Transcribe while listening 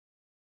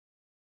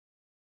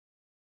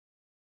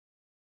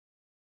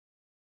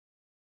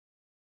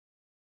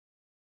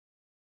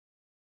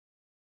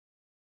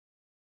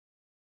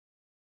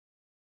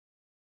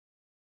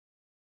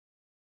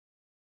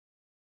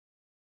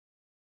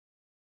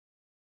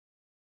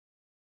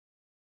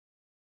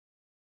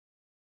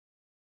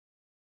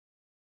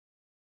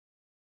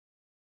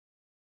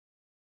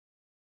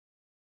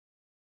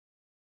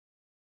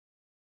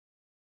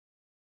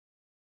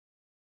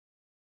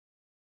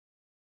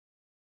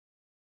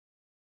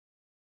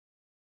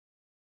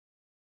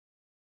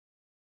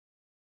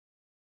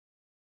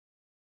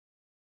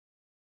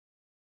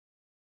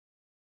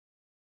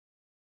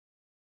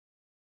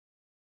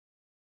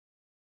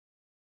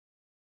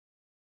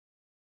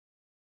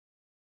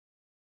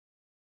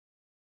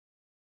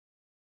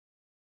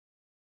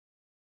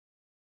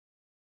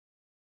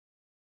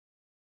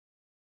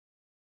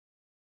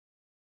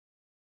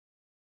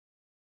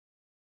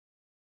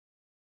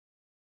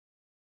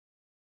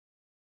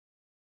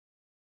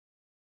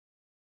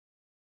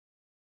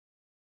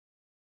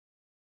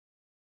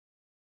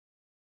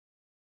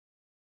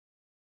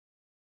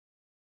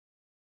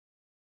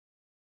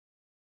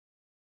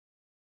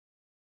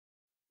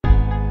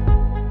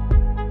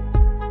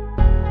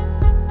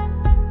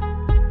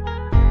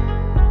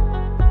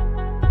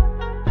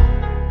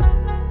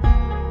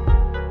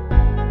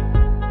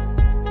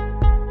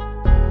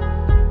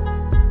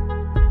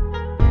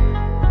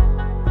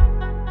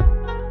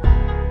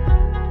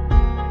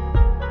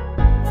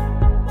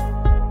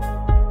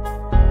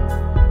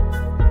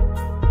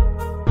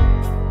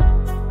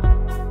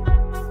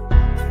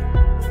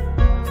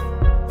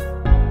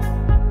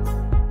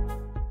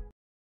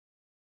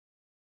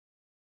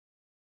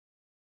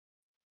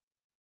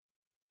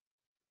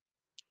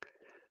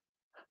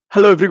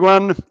Hello,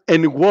 everyone,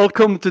 and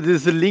welcome to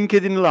this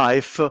LinkedIn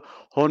Live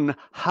on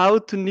how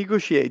to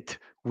negotiate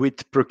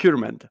with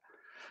procurement.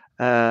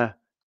 A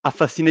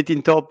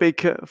fascinating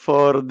topic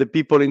for the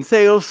people in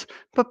sales,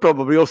 but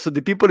probably also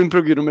the people in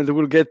procurement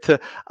will get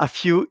a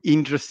few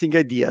interesting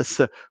ideas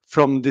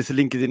from this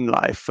LinkedIn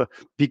Live.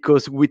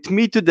 Because with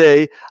me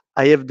today,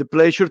 I have the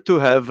pleasure to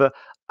have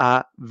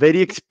a very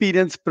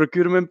experienced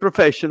procurement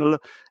professional,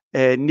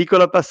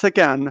 Nicolas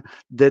Passaquin,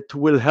 that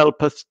will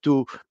help us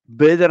to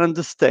better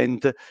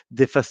understand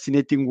the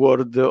fascinating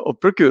world of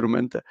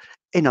procurement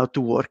and how to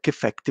work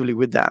effectively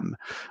with them.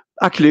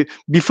 Actually,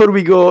 before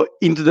we go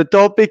into the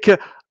topic,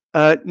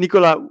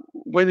 Nicola,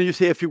 why don't you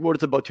say a few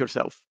words about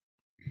yourself?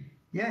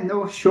 Yeah,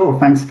 no, sure.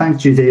 Thanks,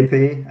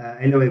 Giuseppe.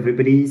 Hello,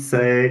 everybody.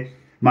 So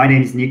my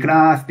name is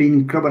Nicolas. I've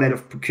been global head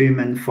of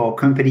procurement for a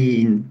company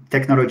in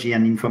technology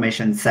and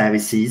information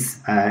services,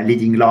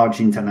 leading large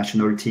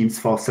international teams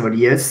for several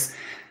years.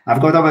 I've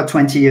got over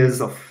 20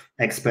 years of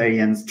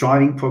experience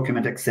driving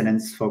procurement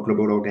excellence for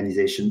global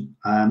organizations.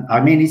 I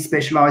mainly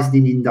specialized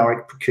in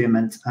indirect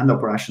procurement and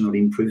operational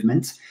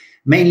improvement,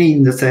 mainly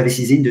in the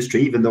services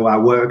industry, even though I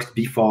worked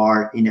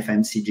before in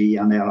FMCG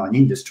and airline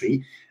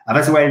industry. I've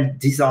as well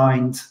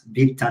designed,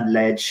 built and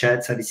led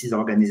shared services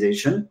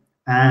organization,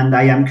 and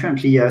I am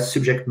currently a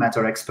subject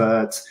matter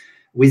expert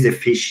with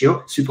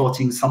Officio,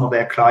 supporting some of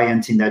their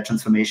clients in their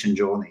transformation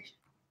journey.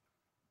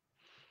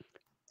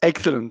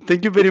 Excellent.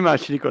 Thank you very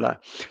much, Nicola.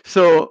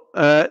 So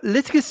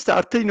let's get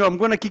started. I'm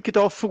going to kick it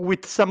off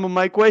with some of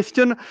my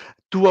questions.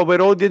 To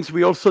our audience,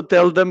 we also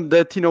tell them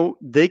that,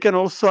 they can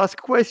also ask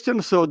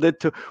questions so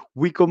that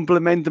we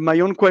complement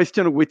my own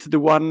question with the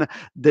one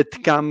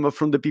that come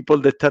from the people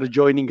that are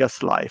joining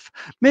us live.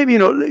 Maybe,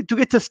 to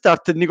get us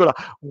started, Nicola,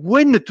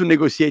 when to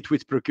negotiate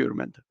with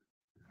procurement?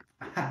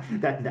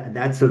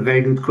 That's a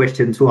very good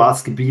question to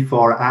ask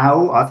before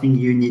how. I think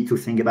you need to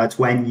think about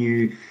when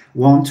you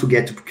want to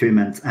get to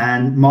procurement.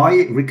 And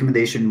my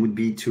recommendation would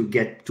be to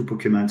get to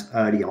procurement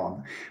early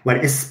on. Well,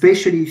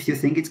 especially if you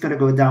think it's going to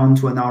go down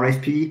to an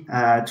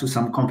RFP, to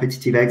some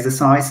competitive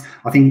exercise.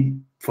 I think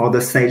for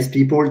the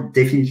salespeople,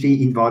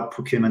 definitely invite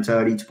procurement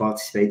early to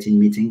participate in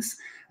meetings.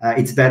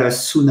 It's better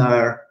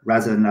sooner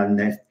rather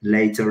than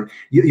later.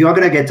 You are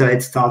going to get a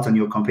head start on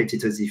your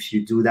competitors if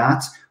you do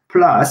that.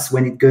 Plus,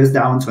 when it goes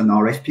down to an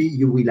RFP,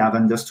 you will have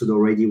understood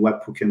already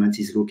what procurement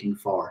is looking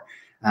for.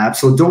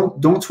 So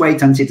don't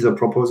wait until the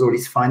proposal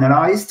is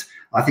finalized.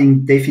 I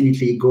think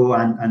definitely go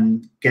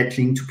and get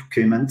linked to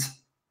procurement.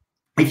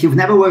 If you've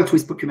never worked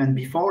with procurement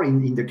before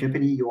in the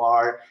company you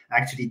are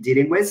actually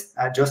dealing with,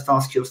 just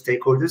ask your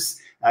stakeholders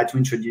to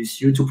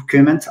introduce you to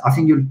procurement. I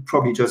think you'll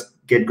probably just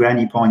get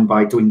granny point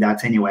by doing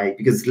that anyway,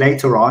 because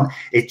later on,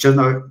 it's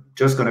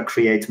just going to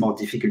create more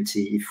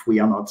difficulty if we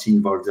are not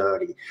involved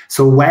early.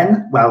 So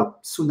when? Well,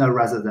 sooner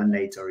rather than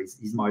later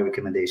is my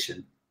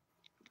recommendation.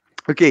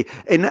 Okay,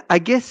 and I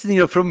guess,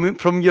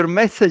 from your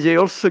message, I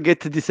also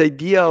get this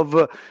idea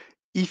of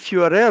if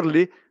you are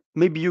early,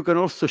 maybe you can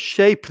also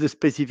shape the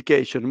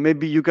specification.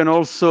 Maybe you can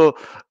also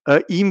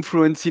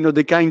influence,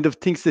 the kind of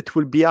things that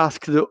will be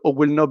asked or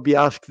will not be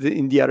asked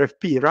in the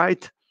RFP,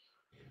 right?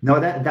 No,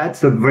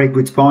 that's a very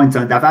good point.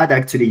 And I've had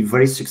actually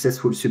very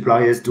successful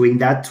suppliers doing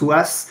that to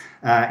us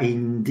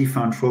in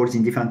different roles,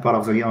 in different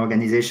parts of the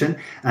organization.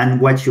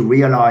 And what you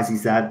realize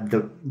is that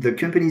the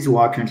companies who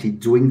are currently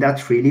doing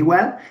that really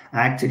well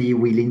actually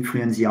will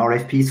influence the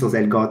RFP. So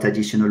they'll got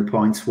additional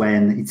points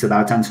when it's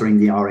about answering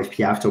the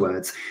RFP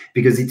afterwards,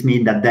 because it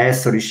means that their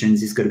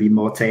solutions is going to be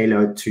more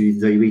tailored to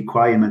the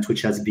requirement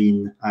which has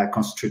been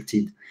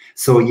constructed.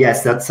 So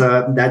yes,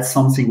 that's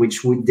something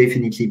which would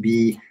definitely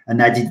be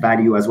an added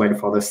value as well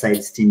for the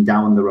sales team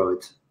down the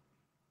road.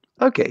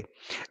 Okay.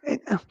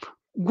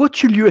 What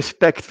should you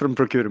expect from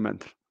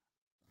procurement?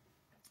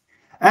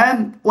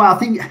 Well, I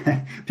think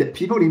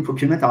people in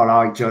procurement are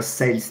like just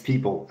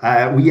salespeople.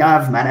 We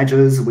have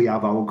managers, we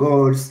have our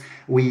goals,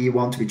 we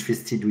want to be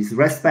treated with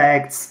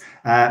respect,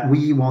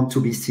 we want to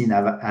be seen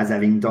as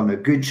having done a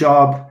good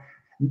job.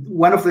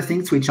 One of the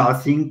things which I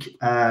think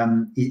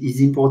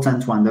is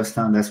important to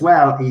understand as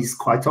well is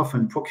quite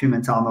often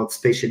procurement are not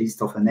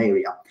specialists of an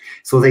area.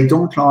 So they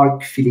don't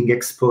like feeling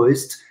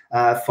exposed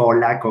for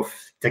lack of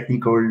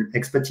technical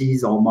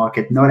expertise or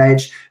market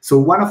knowledge. So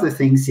one of the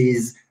things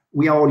is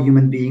we are all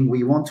human beings.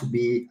 We want to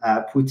be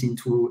put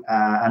into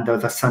under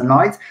the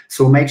sunlight.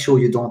 So make sure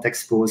you don't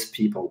expose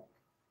people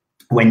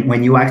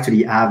when you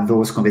actually have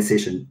those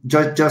conversations.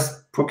 Just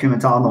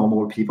procurement are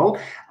normal people.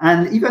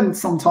 And even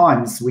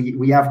sometimes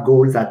we have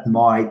goals that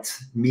might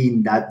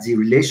mean that the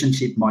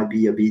relationship might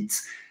be a bit,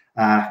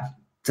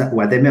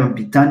 well, there may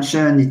be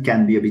tension, it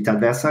can be a bit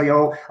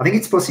adversarial. I think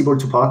it's possible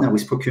to partner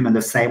with procurement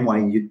the same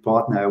way you'd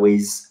partner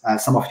with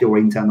some of your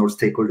internal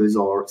stakeholders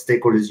or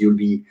stakeholders you'll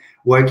be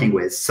working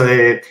with.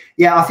 So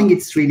yeah, I think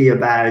it's really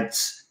about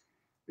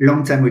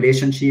long-term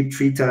relationship.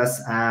 Treat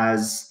us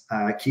as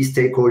key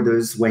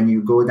stakeholders when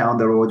you go down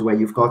the road where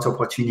you've got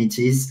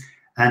opportunities.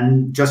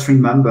 And just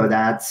remember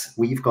that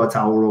we've got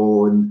our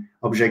own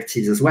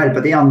objectives as well,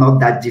 but they are not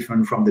that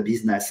different from the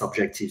business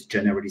objectives,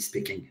 generally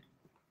speaking.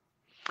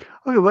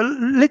 Okay, well,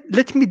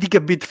 let me dig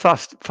a bit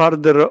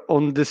further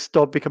on this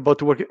topic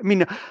about work. I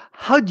mean,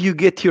 how do you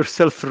get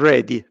yourself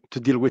ready to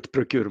deal with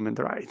procurement,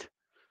 right?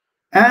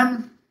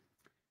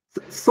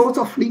 Sort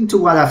of linked to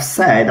what I've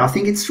said, I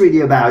think it's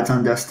really about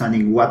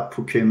understanding what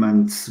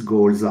procurement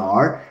goals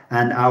are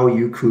and how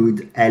you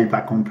could help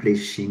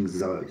accomplishing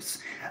those.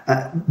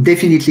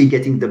 Definitely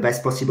getting the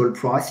best possible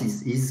price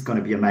is going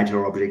to be a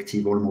major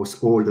objective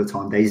almost all the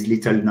time. There is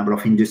little number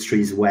of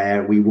industries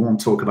where we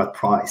won't talk about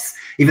price,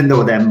 even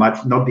though there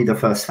might not be the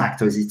first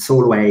factors. It's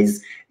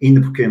always in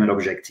the procurement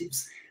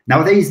objectives.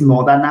 Now, there is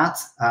more than that.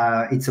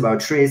 It's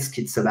about risk.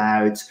 It's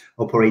about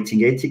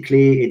operating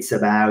ethically. It's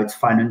about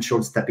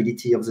financial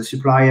stability of the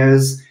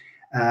suppliers.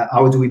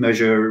 How do we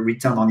measure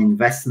return on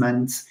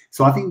investment?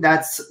 So I think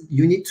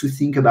you need to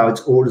think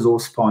about all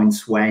those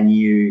points when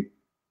you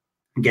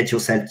get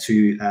yourself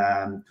to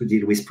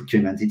deal with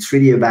procurement. It's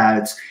really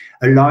about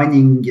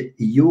aligning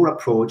your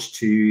approach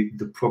to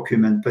the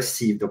procurement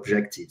perceived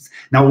objectives.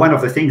 Now, one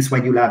of the things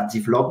when you have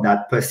developed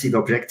that perceived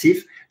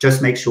objective,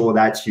 just make sure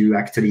that you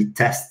actually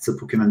test the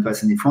procurement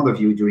person in front of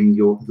you during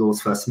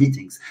those first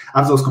meetings.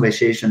 Have those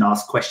conversations,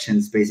 ask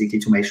questions basically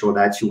to make sure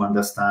that you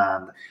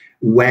understand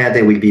where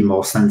they will be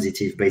more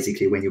sensitive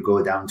basically when you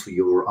go down to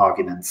your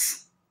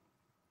arguments.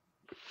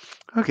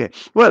 Okay,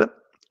 well,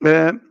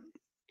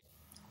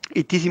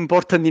 it is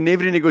important in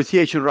every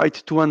negotiation,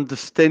 right, to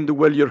understand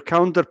well your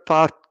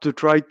counterpart, to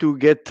try to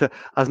get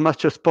as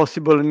much as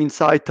possible an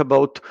insight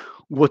about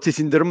what is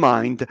in their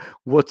mind,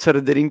 what are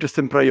their interests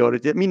and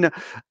priorities. I mean,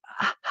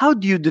 how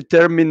do you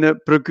determine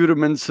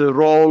procurement's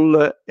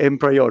role and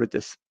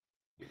priorities?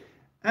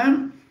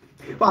 Well,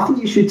 I think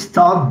you should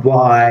start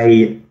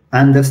by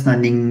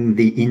understanding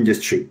the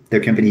industry the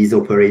company is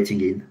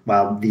operating in.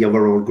 Well, the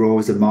overall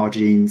growth, the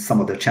margins, some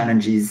of the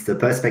challenges, the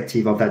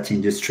perspective of that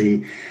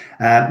industry.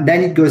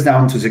 Then it goes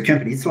down to the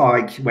company. It's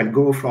like, well,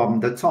 go from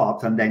the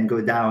top and then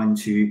go down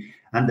to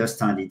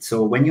understand it.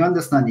 So when you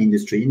understand the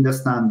industry,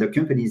 understand the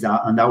companies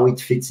are and how it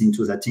fits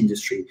into that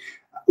industry.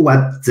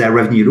 What their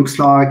revenue looks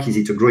like, is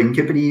it a growing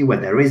company,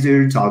 what their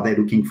results, are they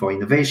looking for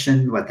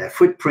innovation, what their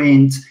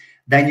footprint.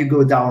 Then you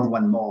go down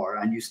one more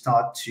and you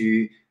start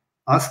to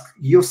ask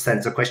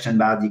yourself the question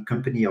about the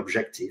company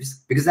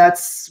objectives, because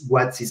that's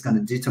what is going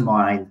to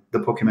determine the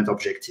procurement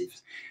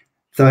objectives.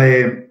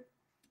 So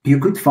you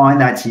could find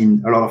that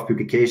in a lot of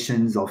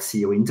publications of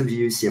CEO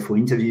interviews, CFO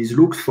interviews,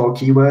 look for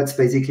keywords,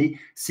 basically.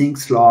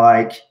 Things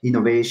like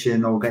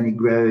innovation, organic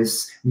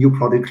growth, new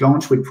product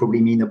launch will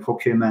probably mean a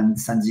procurement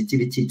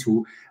sensitivity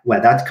to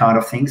that kind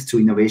of things, to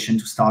innovation,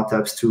 to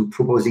startups, to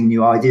proposing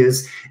new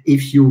ideas.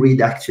 If you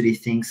read actually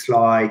things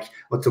like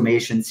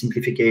automation,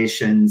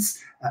 simplifications,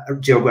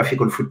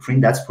 geographical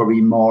footprint, that's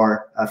probably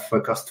more a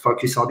focused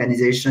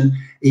organization.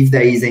 If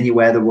there is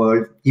anywhere the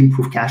world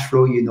improve cash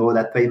flow, you know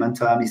that payment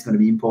term is going to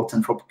be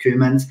important for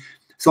procurement.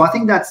 So I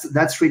think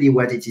that's really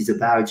what it is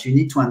about. You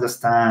need to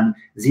understand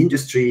the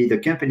industry, the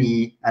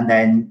company, and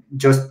then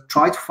just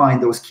try to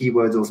find those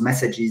keywords, those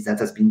messages that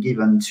has been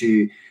given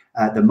to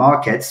the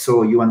market,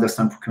 so you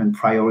understand procurement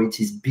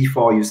priorities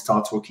before you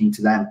start talking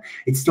to them.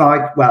 It's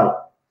like,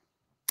 well,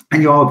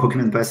 and you're a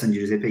procurement person,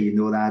 Giuseppe, you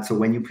know that. So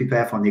when you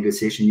prepare for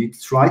negotiation, you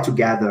try to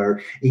gather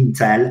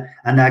intel,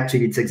 and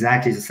actually it's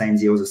exactly the same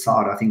the other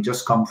side. I think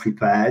just come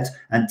prepared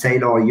and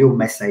tailor your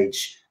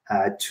message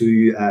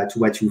to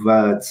what you've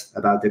heard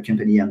about the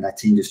company and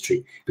that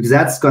industry, because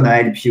that's going to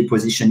help you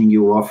positioning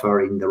your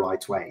offer in the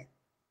right way.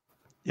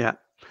 Yeah.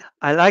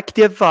 I like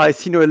the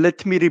advice,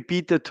 let me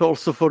repeat it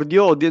also for the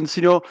audience,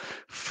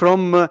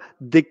 from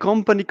the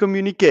company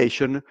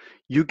communication,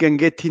 you can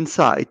get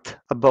insight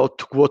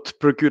about what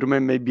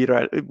procurement may be,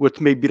 what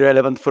may be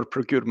relevant for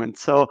procurement.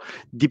 So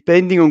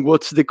depending on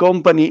what the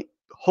company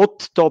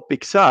hot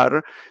topics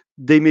are,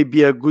 they may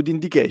be a good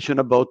indication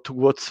about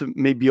what's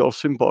maybe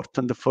also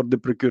important for the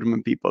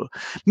procurement people.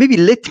 Maybe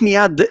let me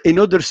add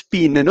another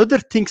spin. Another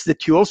things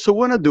that you also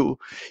want to do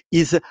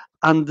is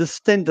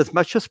understand as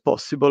much as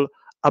possible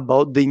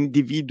about the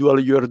individual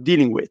you're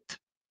dealing with,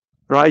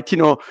 right?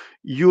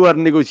 You are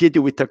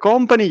negotiating with a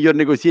company, you're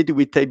negotiating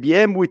with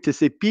IBM, with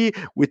SAP,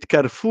 with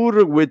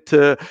Carrefour, with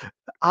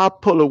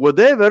Apple or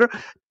whatever.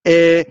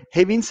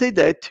 Having said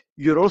that,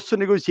 you're also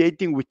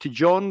negotiating with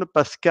John,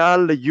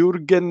 Pascal,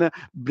 Jürgen,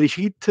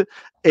 Brigitte,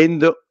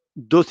 and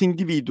those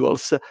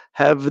individuals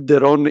have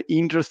their own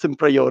interest and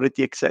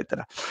priority,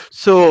 etc.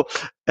 So,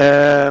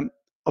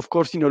 of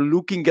course,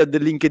 looking at the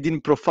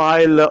LinkedIn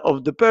profile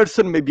of the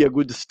person may be a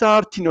good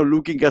start.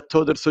 Looking at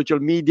other social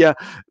media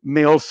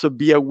may also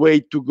be a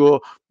way to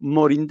go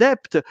more in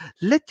depth.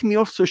 Let me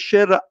also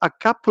share a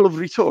couple of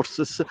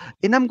resources,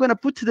 and I'm going to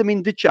put them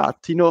in the chat.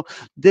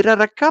 There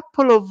are a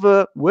couple of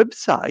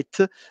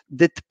websites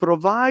that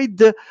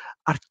provide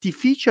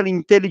artificial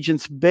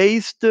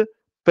intelligence-based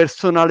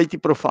personality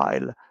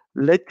profile.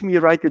 Let me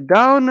write it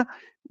down.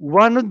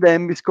 One of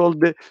them is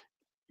called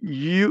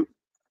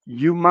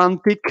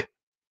Humantic.ai.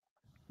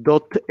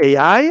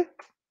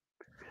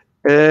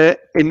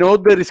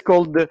 Another is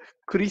called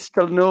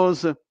Crystal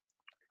Nose.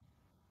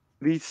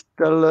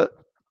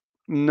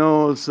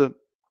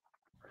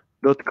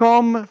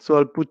 crystalnotes.com. So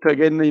I'll put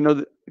again,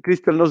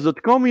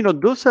 crystalnotes.com.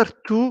 Those are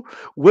two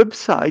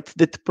websites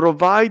that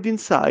provide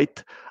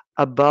insight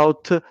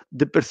about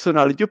the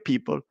personality of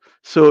people.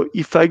 So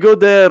if I go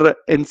there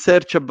and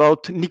search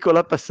about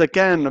Nicolas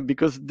Passaquin,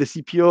 because the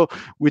CPO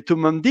with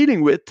whom I'm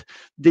dealing with,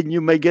 then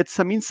you may get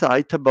some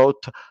insight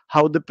about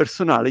how the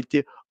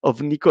personality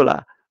of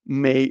Nicolas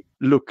may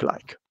look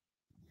like.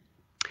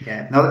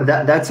 Yeah, no,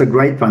 that's a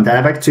great point.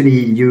 I've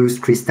actually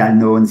used crystal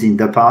notes in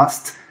the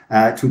past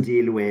to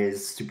deal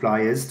with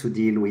suppliers, to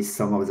deal with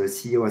some of the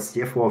CEO or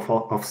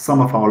CFO of some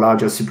of our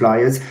larger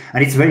suppliers.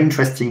 And it's very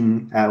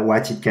interesting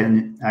what it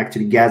can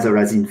actually gather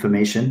as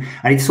information.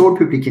 And it's all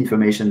public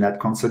information that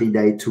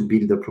consolidate to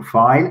build a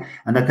profile,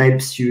 and that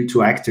helps you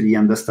to actually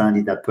understand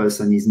if that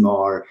person is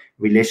more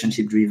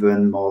relationship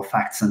driven, more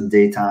facts and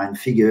data and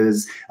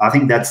figures. I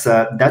think that's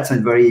a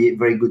very,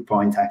 very good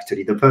point,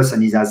 actually. The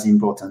person is as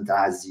important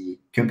as the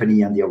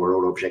company and the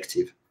overall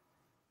objective.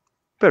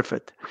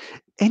 Perfect.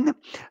 And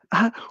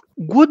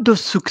what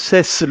does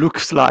success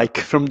looks like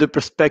from the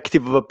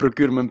perspective of a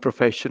procurement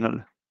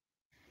professional?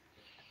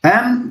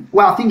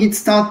 Well, I think it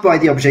starts by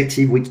the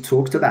objective we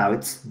talked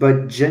about,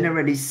 but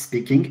generally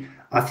speaking,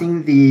 I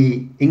think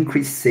the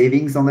increased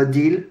savings on a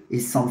deal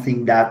is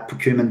something that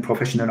procurement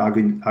professionals are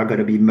going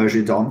to be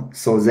measured on.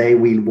 So they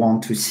will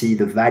want to see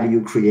the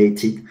value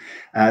created,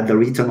 the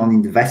return on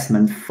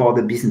investment for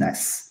the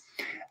business.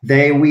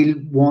 They will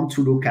want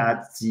to look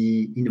at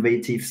the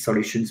innovative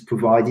solutions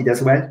provided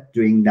as well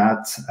during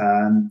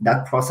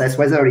that process,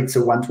 whether it's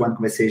a one-to-one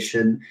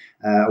conversation,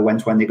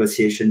 one-to-one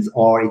negotiations,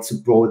 or it's a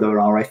broader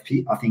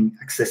RFP. I think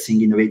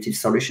accessing innovative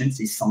solutions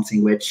is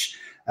something which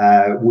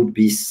would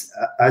be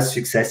a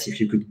success if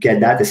you could get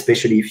that,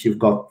 especially if you've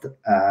got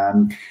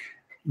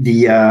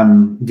the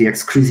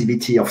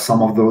exclusivity of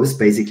some of those,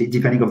 basically,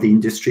 depending on the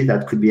industry.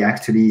 That could be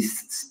actually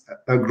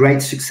a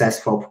great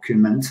success for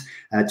procurement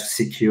to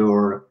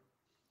secure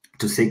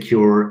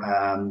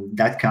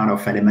that kind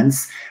of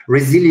elements.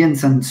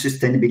 Resilience and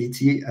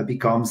sustainability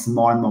becomes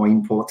more and more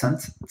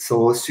important.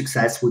 So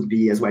success would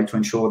be as well to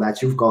ensure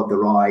that you've got the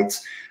right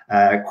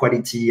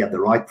quality at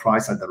the right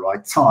price at the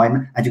right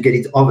time, and you get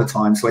it over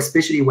time. So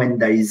especially when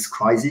there is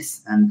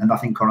crisis, and I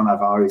think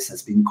coronavirus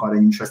has been quite an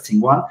interesting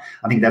one.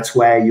 I think that's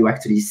where you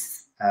actually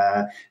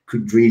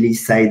could really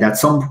say that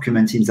some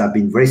procurement teams have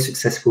been very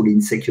successful in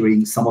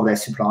securing some of their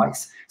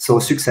supplies. So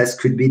success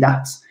could be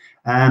that.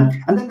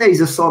 And then there is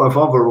a sort of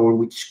overall,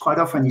 which quite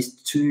often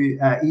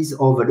is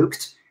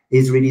overlooked,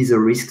 is really the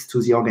risk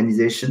to the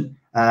organization.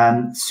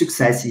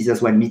 Success is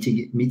as well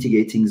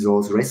mitigating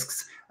those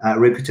risks,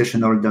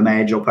 reputational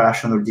damage,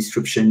 operational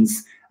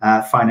disruptions,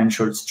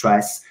 financial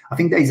stress. I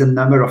think there is a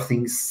number of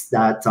things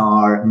that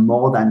are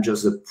more than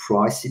just the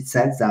price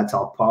itself, that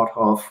are part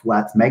of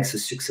what makes a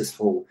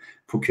successful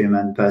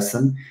procurement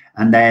person.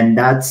 And then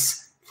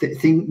that's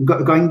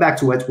going back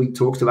to what we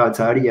talked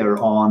about earlier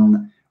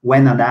on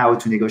when and how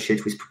to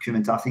negotiate with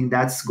procurement. I think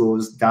that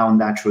goes down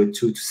that road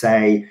too, to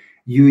say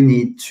you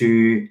need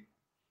to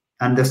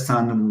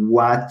understand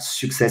what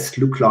success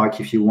looks like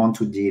if you want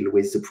to deal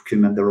with the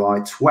procurement the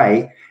right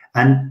way.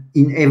 And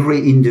in every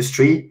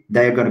industry,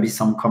 there are going to be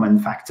some common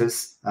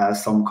factors,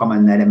 some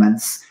common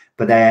elements,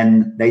 but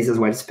then there's as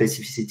well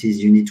specificities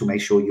you need to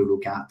make sure you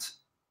look at.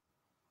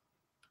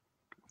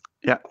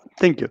 Yeah,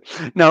 thank you.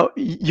 Now,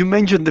 you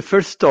mentioned the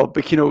first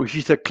topic, which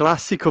is a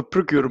classic of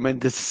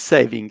procurement, is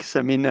savings.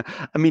 I mean,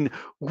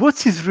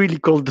 what is really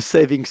called the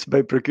savings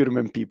by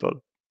procurement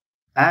people?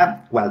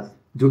 Well,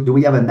 do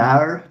we have an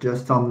hour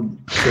just on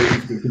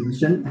savings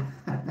definition?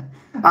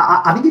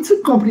 I think it's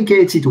a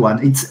complicated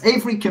one. It's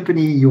every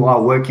company you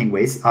are working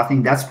with. I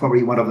think that's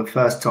probably one of the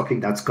first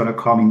topics that's going to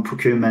come in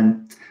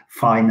procurement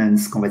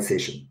finance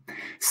conversation.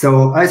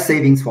 So our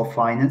savings for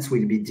finance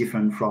will be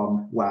different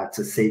from what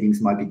a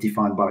savings might be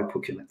defined by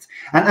procurement.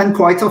 And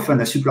quite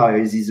often a supplier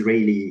is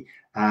really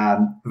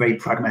very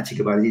pragmatic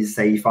about it.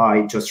 Say, if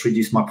I just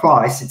reduce my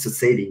price, it's a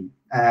saving.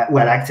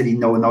 Well, actually,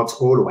 no, not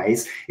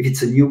always. If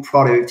it's a new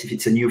product, if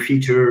it's a new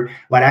feature,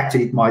 well,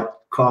 actually, it might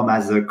come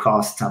as a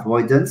cost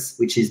avoidance,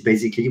 which is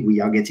basically we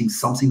are getting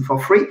something for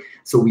free.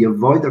 So we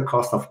avoid the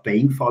cost of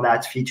paying for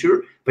that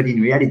feature. But in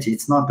reality,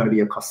 it's not going to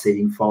be a cost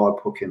saving for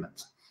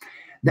procurement.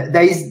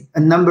 There is a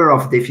number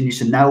of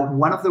definitions. Now,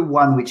 one of the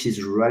one which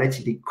is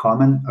relatively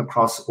common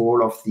across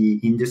all of the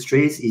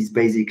industries is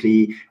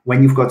basically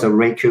when you've got a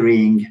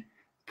recurring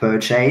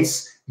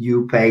purchase,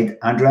 you paid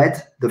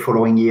 100, the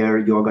following year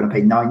you're going to pay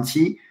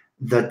 90,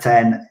 the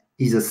 10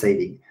 is a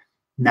saving.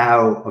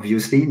 Now,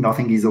 obviously,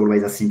 nothing is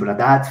always as simple as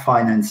that.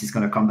 Finance is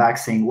going to come back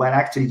saying, well,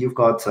 actually, you've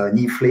got an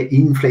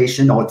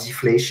inflation or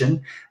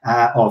deflation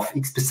of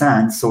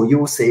X%, so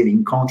your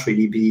saving can't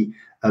really be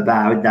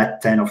about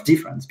that 10 of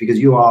difference, because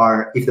you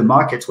are, if the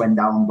market went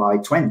down by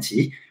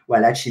 20,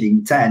 well,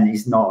 actually 10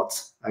 is not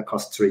a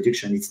cost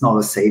reduction, it's not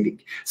a saving.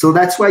 So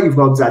that's why you've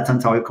got that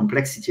entire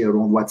complexity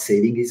around what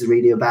saving is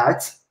really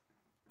about,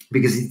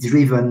 because it's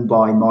driven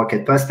by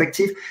market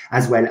perspective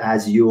as well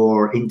as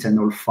your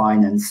internal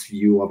finance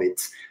view of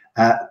it.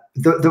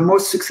 The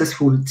most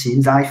successful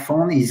teams I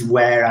found is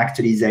where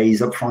actually there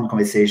is upfront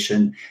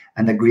conversation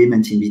and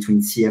agreement in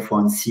between CFO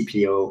and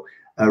CPO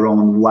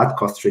around what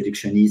cost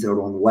reduction is,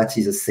 around what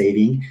is a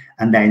saving,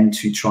 and then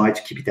to try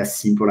to keep it as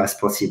simple as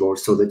possible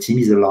so the team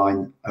is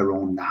aligned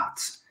around that.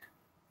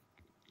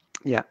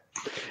 Yeah.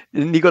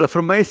 Nicola,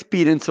 from my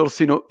experience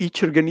also,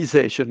 each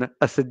organization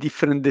has a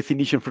different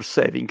definition for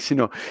savings,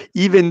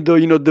 even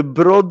though, the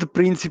broad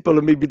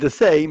principle may be the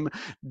same,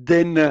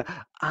 then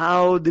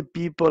how the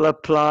people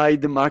apply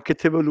the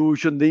market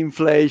evolution, the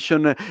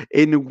inflation,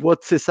 and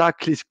what's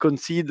exactly is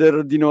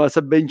considered, as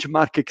a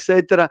benchmark,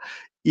 etc.,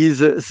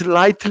 is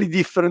slightly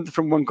different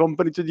from one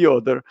company to the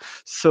other.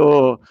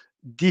 So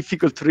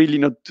difficult really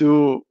not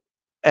to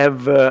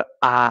have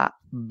a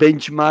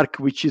benchmark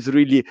which is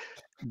really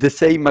the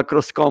same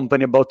across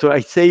company. About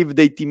I saved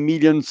 18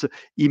 millions,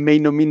 it may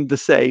not mean the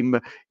same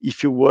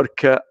if you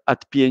work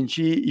at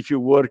P&G, if you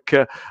work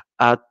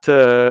at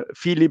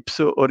Philips,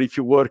 or if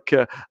you work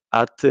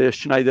at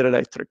Schneider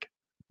Electric.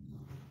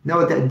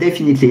 No,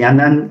 definitely.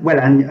 And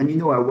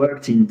I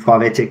worked in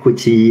private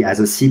equity as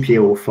a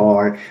CPO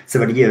for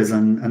several years.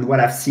 And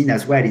what I've seen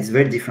as well is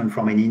very different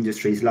from any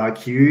industries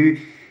like you.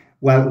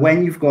 Well,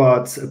 when you've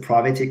got a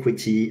private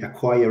equity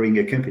acquiring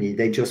a company,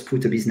 they just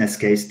put a business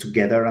case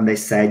together and they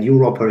said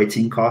your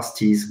operating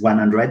cost is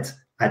 100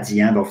 at the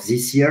end of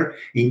this year.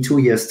 In 2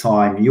 years'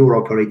 time, your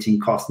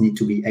operating costs need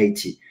to be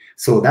 80.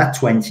 So that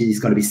 20 is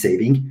going to be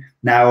saving.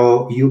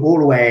 Now, you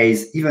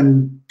always,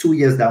 even 2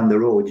 years down the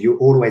road, you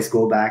always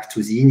go back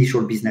to the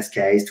initial business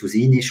case, to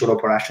the initial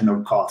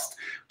operational cost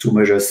to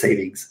measure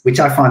savings, which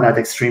I find that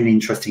extremely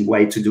interesting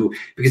way to do,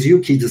 because you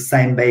keep the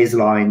same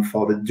baseline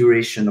for the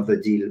duration of the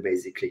deal,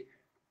 basically.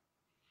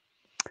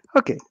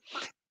 Okay.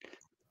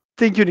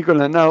 Thank you,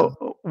 Nicola. Now,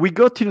 we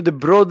got the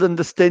broad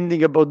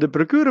understanding about the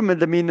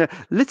procurement. I mean,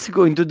 let's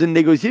go into the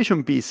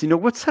negotiation piece.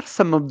 What are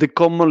some of the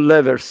common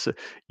levers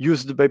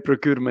used by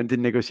procurement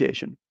in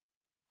negotiation?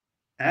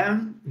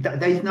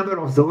 There is a number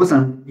of those,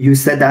 and you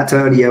said that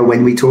earlier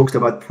when we talked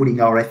about putting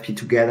RFP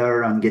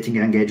together and getting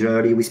engaged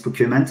early with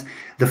procurement.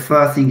 The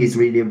first thing is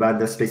really about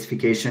the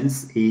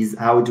specifications, is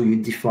how do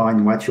you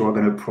define what you are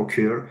going to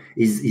procure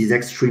is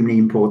extremely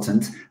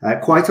important.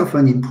 Quite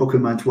often in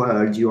procurement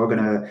world, you are going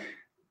to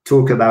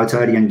talk about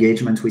early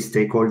engagement with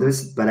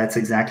stakeholders, but that's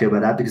exactly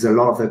about that, because a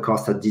lot of the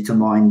costs are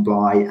determined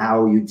by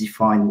how you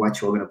define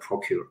what you're going to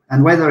procure.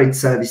 And whether it's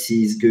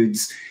services,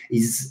 goods,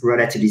 is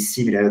relatively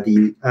similar.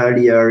 The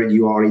earlier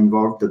you are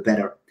involved, the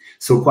better.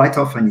 So quite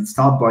often it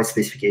starts by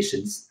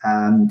specifications.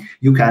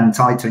 You can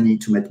tighten it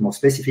to make more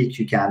specific.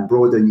 You can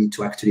broaden it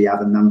to actually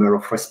have a number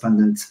of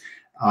respondents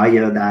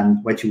higher than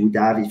what you would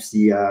have if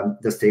the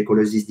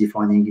stakeholders is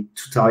defining it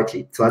too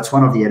tightly. So that's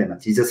one of the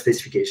elements, is the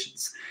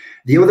specifications.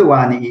 The other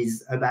one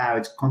is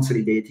about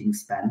consolidating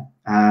spend.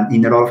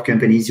 In a lot of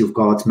companies, you've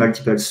got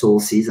multiple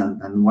sources,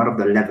 and one of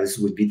the levers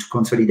would be to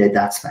consolidate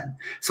that spend.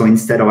 So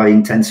instead of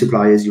having 10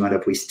 suppliers, you end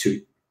up with 2.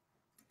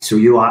 So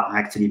you are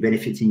actually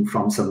benefiting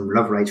from some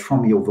leverage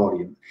from your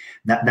volume.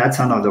 That's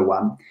another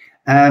one.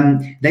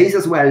 There is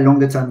as well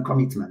longer-term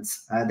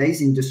commitments. There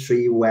is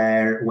industry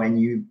where when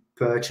you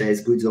purchase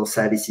goods or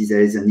services,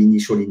 there is an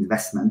initial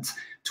investment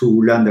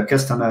to learn the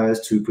customers,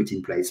 to put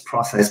in place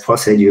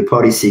procedure,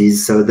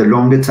 policies. So the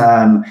longer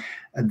term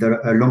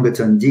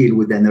deal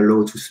would then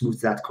allow to smooth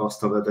that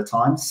cost over the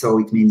time. So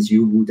it means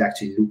you would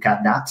actually look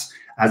at that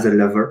as a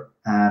lever.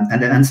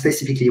 And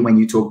specifically when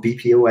you talk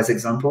BPO as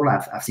example,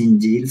 I've seen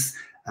deals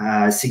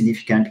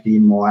significantly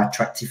more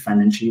attractive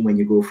financially when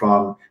you go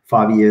from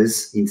 5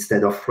 years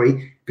instead of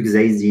 3, because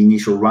there is the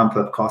initial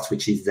ramp-up cost,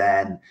 which is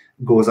then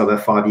goes over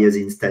 5 years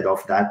instead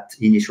of that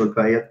initial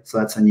period. So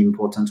that's an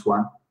important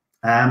one.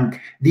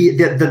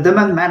 The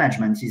demand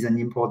management is an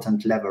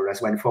important lever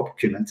as well for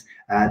procurement.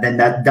 Then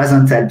that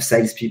doesn't help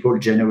salespeople,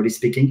 generally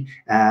speaking,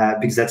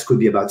 because that could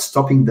be about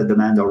stopping the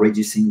demand or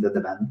reducing the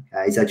demand.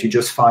 Is that you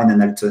just find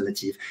an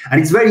alternative, and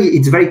it's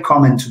very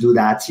common to do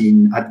that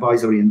in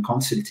advisory and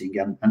consulting,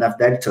 and I've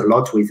dealt a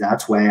lot with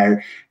that,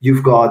 where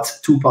you've got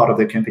 2 parts of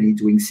the company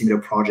doing similar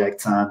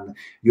projects, and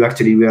you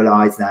actually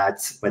realize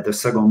that but the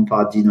second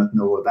part did not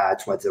know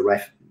about what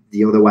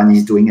the other one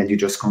is doing, and you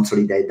just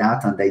consolidate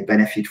that, and they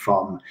benefit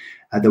from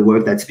the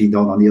work that's been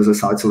done on the other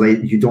side. So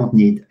you don't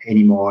need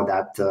any more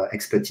that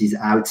expertise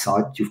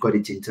outside. You've got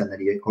it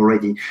internally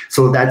already.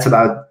 So that's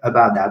about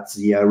that,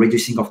 the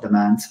reducing of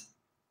demand.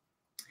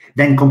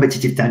 Then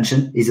competitive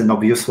tension is an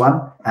obvious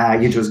one.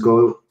 You just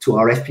go to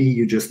RFP,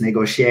 you just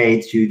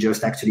negotiate, you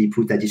just actually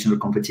put additional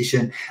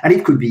competition. And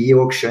it could be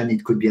e-auction,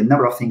 it could be a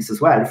number of things as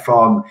well,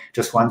 from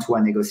just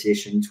one-to-one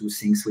negotiation to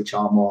things which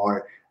are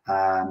more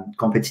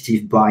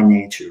competitive by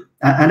nature.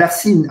 And I've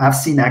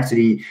seen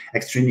actually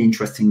extremely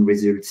interesting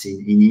results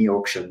in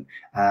e-auction,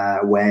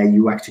 where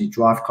you actually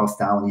drive costs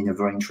down in a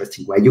very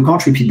interesting way. You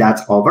can't repeat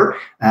that over,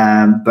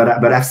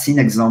 but I've seen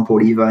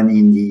example even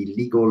in the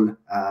legal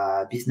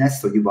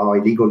business. So you buy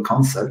legal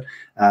counsel,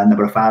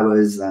 number of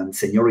hours and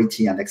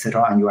seniority and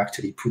etc., and you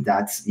actually put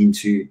that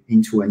into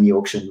an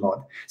e-auction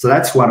mode. So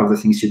that's one of the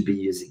things you'd be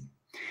using.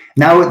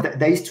 Now,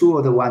 there's two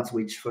other ones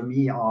which for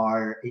me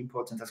are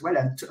important as well,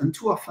 and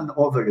too often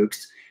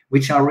overlooked,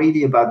 which are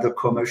really about the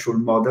commercial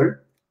model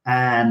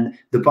and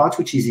the part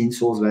which is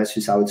in-source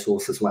versus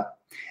outsource as well.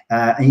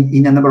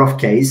 In a number of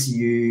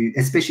cases,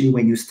 especially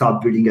when you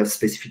start building up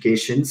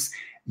specifications,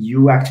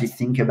 you actually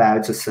think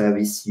about a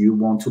service you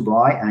want to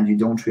buy, and you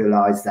don't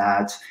realize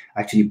that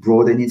actually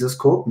broadening the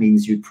scope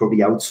means you probably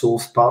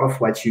outsource part of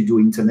what you do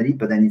internally,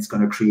 but then it's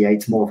going to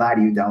create more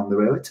value down the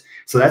road.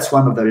 So that's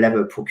one of the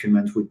level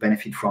procurement would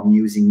benefit from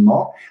using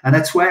more. And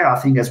that's where I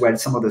think as well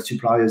some of the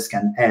suppliers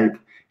can help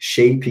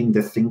shaping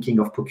the thinking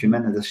of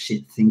procurement and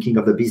the thinking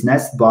of the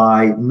business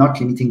by not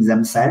limiting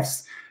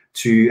themselves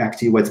to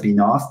actually what's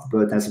been asked,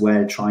 but as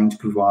well trying to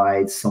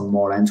provide some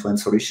more end-to-end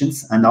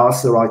solutions, and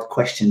ask the right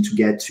question to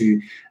get to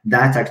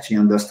that actually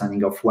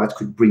understanding of what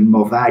could bring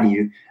more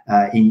value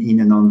in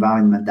an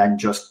environment than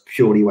just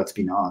purely what's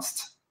been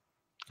asked.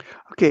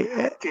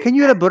 Okay, can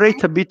you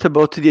elaborate a bit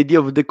about the idea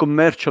of the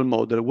commercial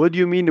model? What do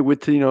you mean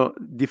with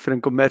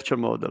different commercial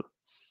model?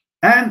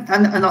 And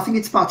I think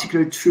it's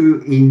particularly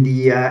true in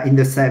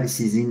the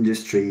services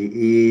industry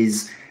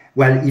is,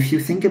 well, if you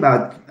think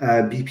about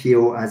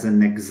BPO as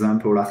an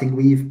example, I think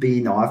I've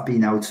been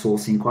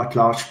outsourcing quite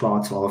large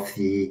parts of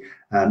the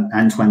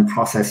end-to-end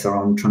process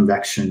around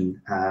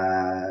transaction,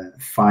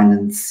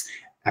 finance,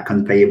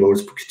 account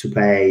payables, book to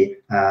pay,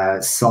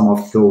 some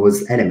of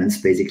those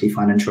elements, basically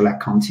financial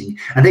accounting.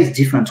 And there's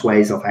different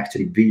ways of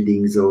actually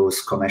building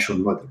those commercial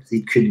models.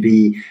 It could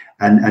be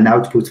an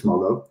output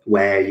model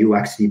where you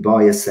actually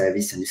buy a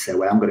service and you say,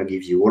 well, I'm going to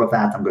give you all of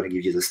that, I'm going to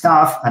give you the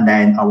staff, and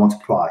then I want a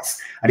price.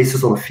 And it's a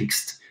sort of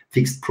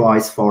fixed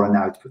price for an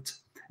output.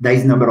 There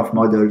is a number of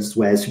models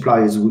where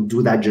suppliers would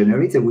do that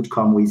generally. They would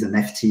come with an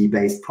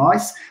FTE-based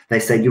price. They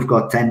say, you've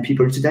got 10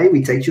 people today,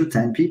 we take you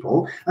 10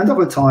 people. And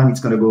over time,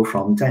 it's going to go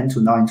from 10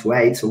 to 9 to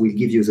 8. So we'll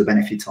give you the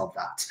benefit of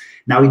that.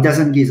 Now, it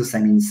doesn't give the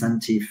same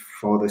incentive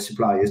for the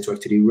suppliers to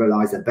actually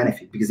realize that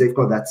benefit, because they've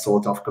got that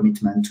sort of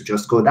commitment to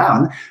just go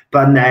down.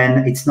 But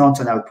then it's not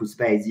an output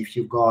base. If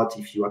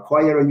you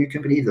acquire a new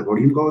company, the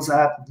volume goes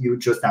up, you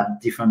just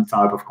have different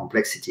type of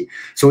complexity.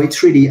 So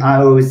it's really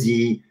how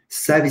the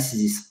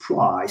services is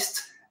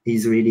priced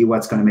is really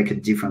what's going to make a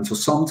difference. So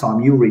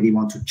sometimes you really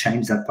want to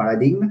change that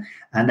paradigm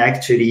and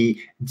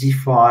actually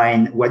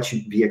define what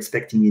you'd be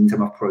expecting in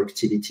terms of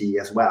productivity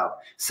as well.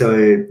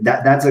 So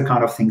that's the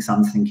kind of things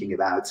I'm thinking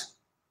about.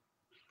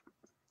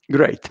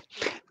 Great.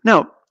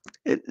 Now,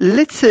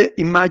 let's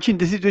imagine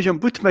the situation,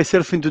 put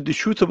myself into the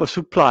shoes of a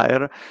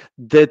supplier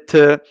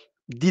that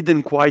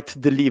didn't quite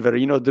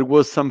deliver. There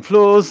was some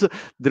flaws,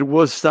 there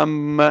was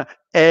some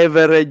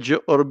average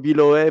or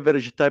below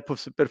average type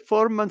of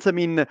performance. I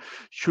mean,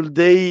 should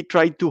they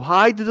try to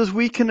hide those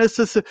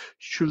weaknesses?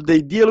 Should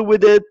they deal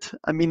with it?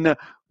 I mean,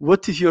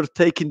 what is your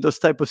take in those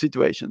type of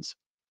situations?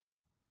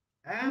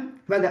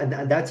 Well,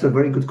 that's a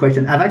very good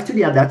question. I've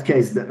actually had that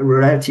case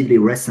relatively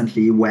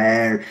recently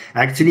where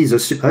actually a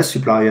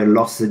supplier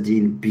lost the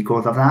deal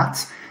because of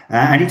that.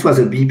 And it was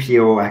a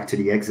BPO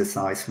actually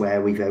exercise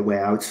where we were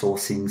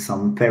outsourcing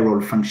some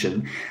payroll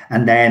function.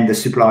 And then the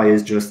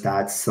suppliers just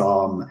had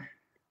some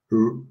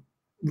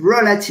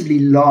relatively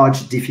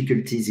large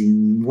difficulties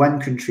in one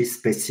country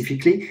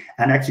specifically,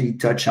 and actually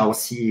touch our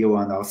CEO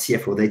and our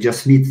CFO. They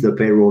just meet the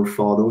payroll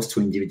for those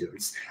two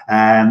individuals.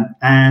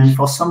 And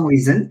for some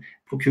reason,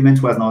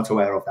 procurement was not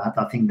aware of that.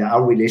 I think that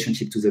our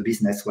relationship to the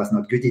business was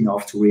not good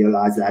enough to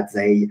realize that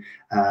they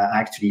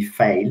actually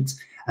failed.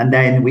 And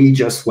then we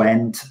just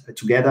went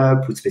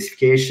together, put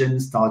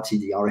specifications,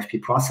 started the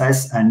RFP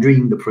process. And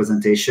during the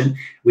presentation,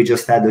 we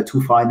just had the two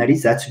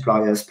finalists, that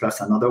suppliers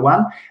plus another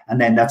one. And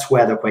then that's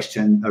where the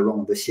question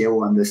around the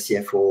CEO and the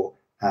CFO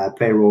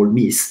payroll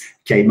miss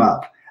came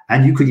up.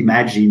 And you could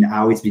imagine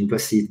how it's been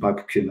perceived by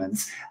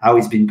procurements, how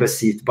it's been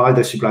perceived by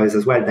the suppliers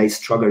as well. They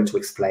struggle to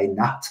explain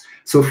that.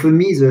 So for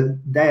me,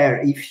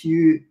 if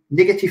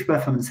negative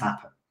performance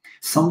happen,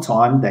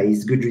 sometimes there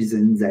is good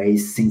reason, there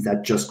is things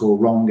that just go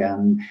wrong,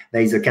 and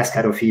there is a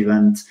cascade of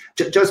events.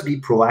 Just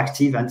be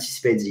proactive,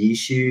 anticipate the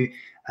issue,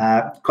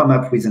 come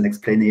up with an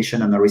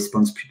explanation and a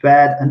response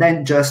prepared, and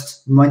then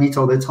just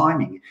monitor the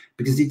timing,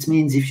 because it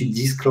means if you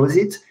disclose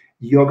it,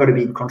 you're going to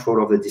be in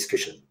control of the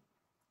discussion.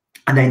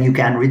 And then you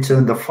can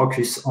return the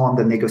focus on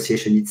the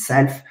negotiation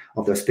itself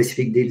of the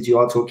specific deals you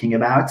are talking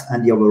about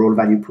and the overall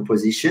value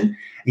proposition,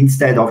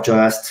 instead of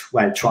just,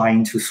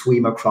 trying to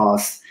swim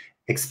across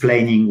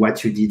explaining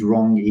what you did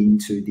wrong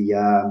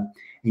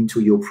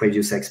into your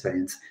previous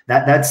experience.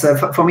 That's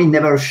for me,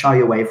 never shy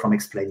away from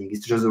explaining.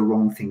 It's just the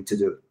wrong thing to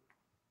do.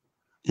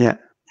 Yeah.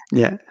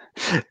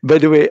 By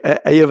the way,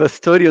 I have a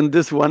story on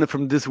this one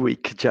from this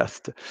week.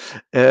 Just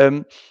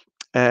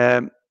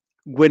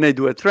when I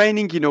do a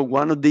training,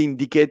 one of the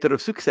indicators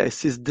of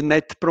success is the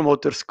net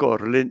promoter score.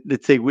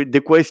 Let's say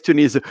the question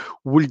is,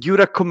 would you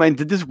recommend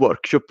this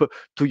workshop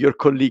to your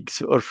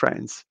colleagues or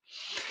friends?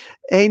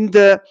 And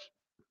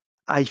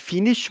I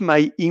finished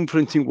my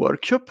influencing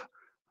workshop.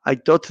 I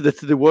thought that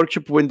the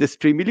workshop went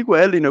extremely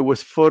well. It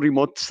was 4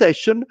 remote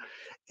sessions.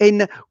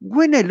 And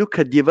when I look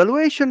at the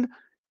evaluation,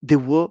 they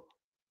were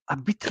a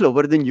bit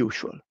lower than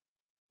usual.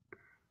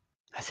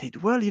 I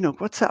said, well,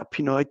 what's up?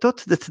 I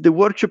thought that the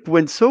workshop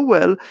went so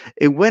well.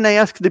 And when I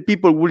asked the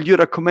people, will you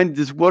recommend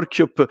this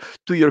workshop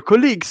to your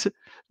colleagues?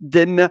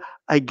 Then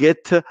I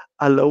get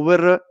a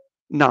lower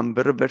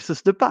number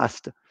versus the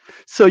past.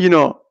 So,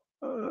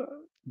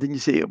 then you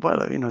say,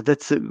 well,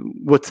 that's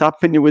what's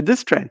happening with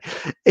this trend.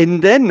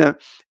 And then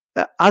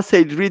as I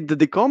read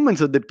the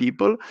comments of the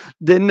people,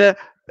 then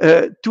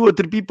 2 or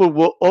 3 people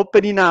were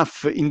open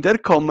enough in their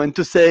comment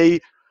to say,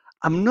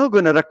 I'm not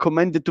going to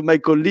recommend it to my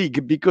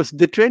colleague because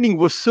the training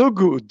was so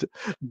good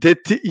that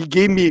he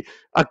gave me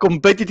a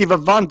competitive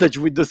advantage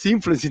with those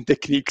influencing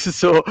techniques.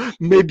 So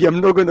maybe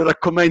I'm not going to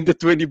recommend it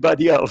to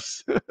anybody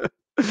else.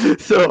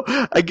 So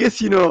I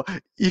guess,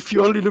 if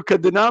you only look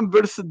at the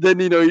numbers,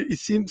 then, it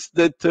seems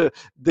that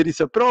there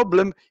is a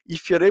problem.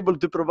 If you're able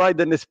to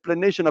provide an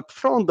explanation up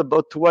front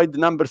about why the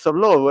numbers are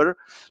lower,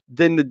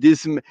 then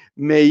this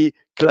may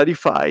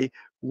clarify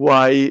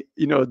why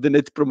the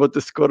net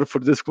promoter score for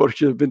this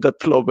workshop has been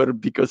that lower,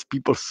 because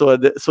people saw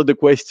the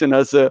question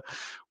as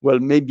well,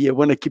 maybe I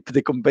want to keep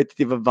the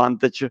competitive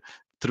advantage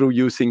through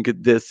using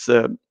these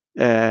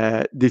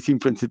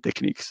influencing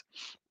techniques.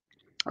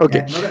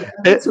 Okay. Yeah, no,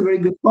 that's a very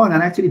good point.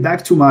 And actually,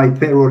 back to my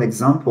payroll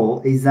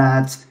example, is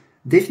that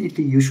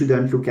definitely you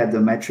shouldn't look at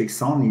the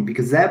metrics only,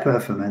 because their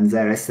performance,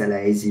 their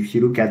SLAs, if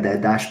you look at their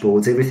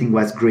dashboards, everything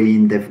was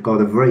green. They've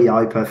got a very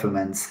high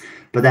performance.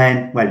 But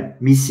then, well,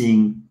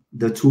 missing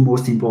the 2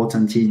 most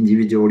important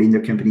individual in the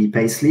company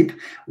payslip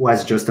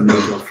was just a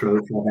major flaw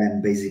for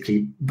them,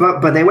 basically.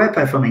 But they were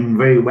performing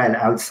very well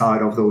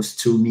outside of those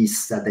 2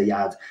 misses that they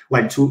had.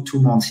 Well, two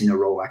months in a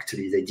row,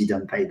 actually, they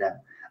didn't pay them.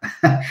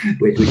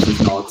 which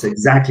is not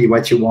exactly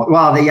what you want.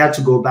 Well, they had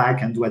to go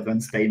back and do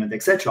advance payment,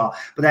 etc.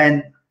 But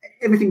then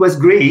everything was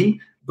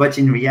green. But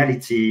in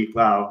reality,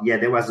 well, yeah,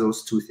 there was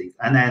those 2 things.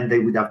 And then they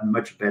would have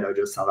much better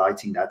just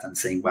highlighting that and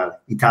saying, well,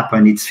 it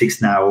happened, it's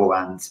fixed now,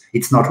 and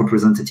it's not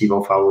representative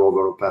of our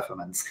overall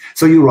performance.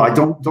 So you're right.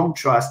 Don't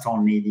trust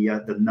only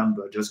the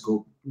number. Just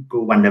go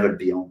 1 level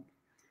beyond.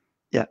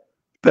 Yeah.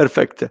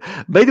 Perfect.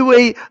 By the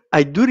way,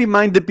 I do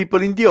remind the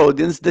people in the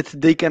audience that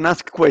they can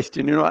ask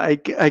questions. I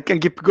can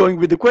keep going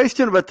with the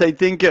question, but I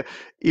think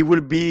it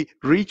will be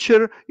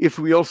richer if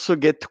we also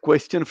get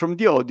questions from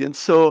the audience.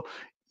 So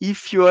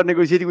if you are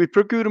negotiating with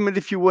procurement,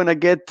 if you want to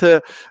get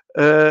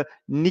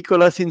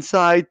Nicolas'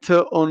 insight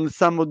on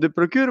some of the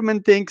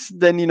procurement things,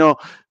 then,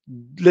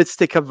 let's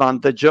take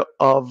advantage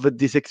of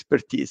this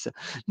expertise.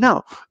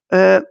 Now,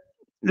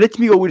 let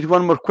me go with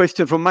one more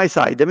question from my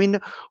side. I mean,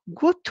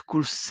 what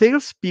could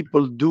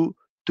salespeople do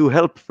to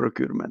help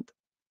procurement?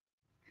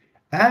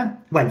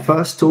 Well,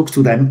 first talk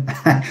to them.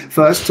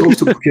 First talk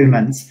to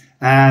procurement.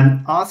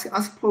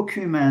 Ask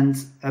procurement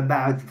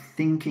about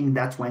thinking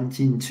that went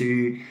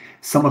into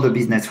some of the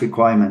business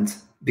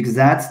requirements, because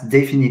that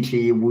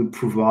definitely would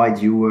provide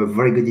you a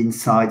very good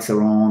insights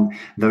around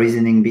the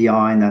reasoning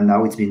behind and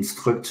how it's been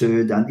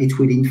structured, and it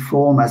will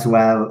inform as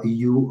well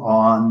you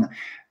on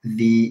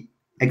the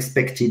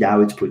expected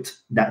output.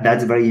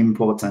 That's very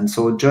important.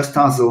 So just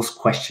ask those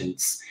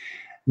questions.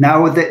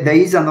 Now, there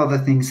is another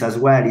thing as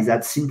well, is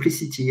that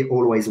simplicity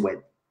always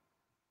wins.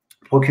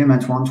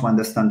 Procurement want to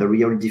understand the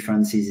real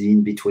differences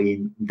in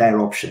between their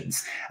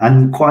options.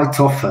 And quite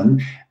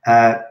often,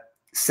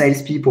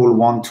 salespeople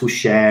want to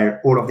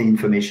share all of the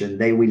information.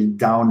 They will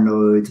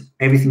download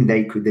everything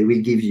they could. They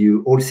will give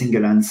you all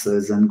single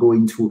answers and go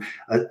into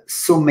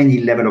so many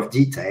level of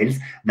details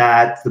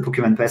that the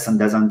procurement person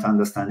doesn't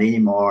understand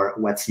anymore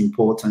what's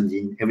important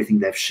in everything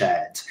they've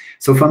shared.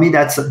 So for me,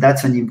 that's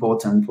an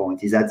important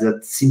point, is that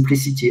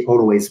simplicity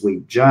always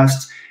wins.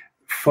 Just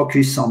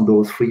focus on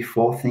those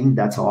 3-4 things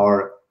that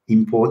are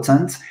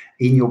important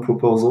in your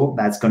proposal,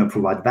 that's going to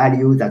provide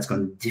value, that's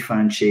going to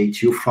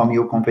differentiate you from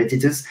your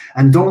competitors.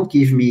 And don't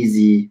give me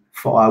the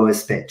 4-hour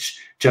speech.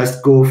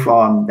 Just go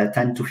from the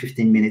 10 to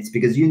 15 minutes,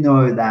 because you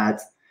know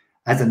that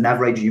as an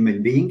average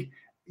human being,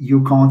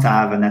 you can't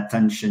have an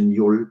attention,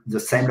 the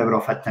same level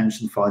of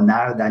attention for an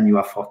hour than you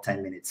have for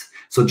 10 minutes.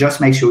 So just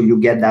make sure you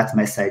get that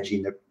message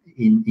in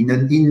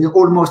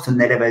almost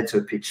an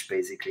elevator pitch,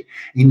 basically,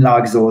 in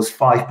like those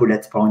 5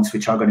 bullet points,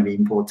 which are going to be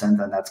important,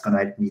 and that's going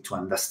to help me to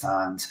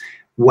understand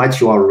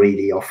what you are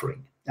really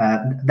offering.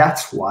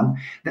 That's one.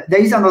 There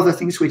is another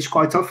thing which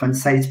quite often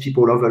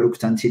salespeople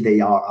overlooked until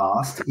they are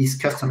asked, is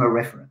customer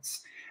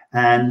reference,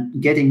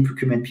 and getting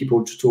procurement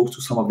people to talk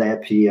to some of their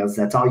peers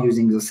that are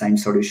using the same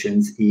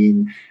solutions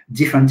in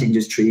different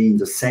industry, in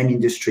the same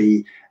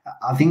industry.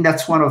 I think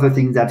that's one of the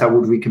things that I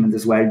would recommend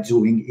as well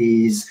doing,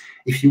 is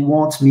if you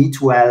want me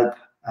to help,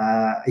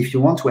 if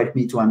you want to help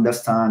me to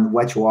understand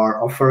what you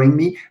are offering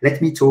me,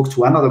 let me talk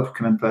to another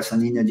procurement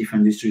person in a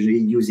different industry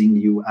using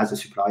you as a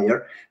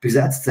supplier, because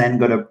that's then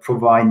going to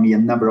provide me a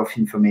number of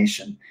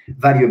information,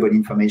 valuable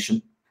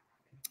information.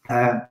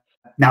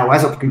 Now,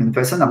 as a procurement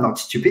person, I'm not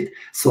stupid,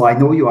 so I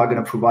know you are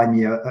going to provide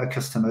me a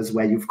customers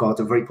where you've got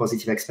a very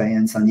positive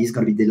experience and he's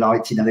going to be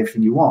delighted and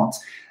everything you want.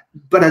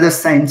 But at the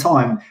same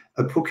time,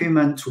 a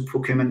procurement to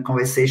procurement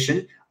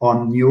conversation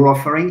on your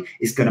offering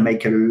is going to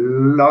make a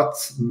lot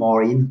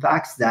more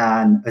impact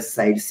than a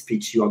sales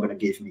pitch you are going to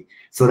give me.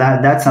 So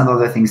that's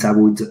another things I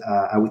would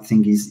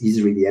think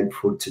is really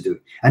helpful to do,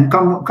 and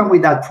come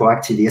with that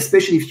proactively,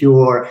 especially if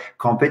your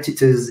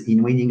competitors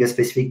in winning a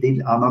specific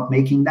deal are not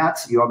making that.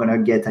 You are going to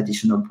get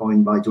additional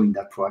point by doing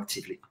that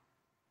proactively.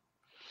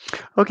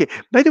 Okay.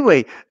 By the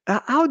way,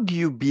 how do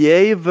you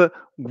behave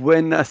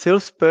when a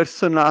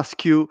salesperson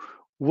asks you,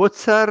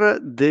 what are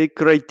the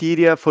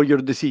criteria for your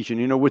decision?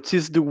 You know, what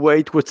is the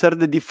weight? What are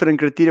the different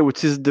criteria?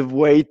 What is the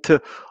weight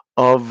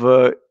of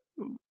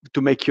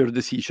to make your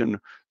decision?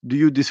 Do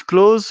you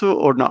disclose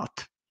or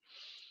not?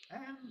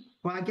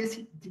 Well, I guess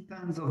it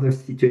depends on the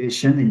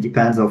situation. It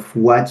depends of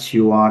what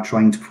you are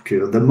trying to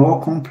procure. The more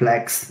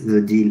complex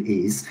the deal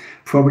is,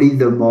 probably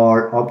the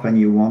more open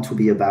you want to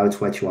be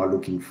about what you are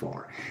looking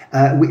for.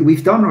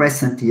 We've done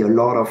recently a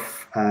lot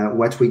of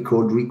what we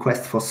call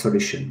request for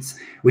solutions,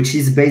 which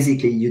is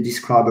basically you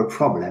describe a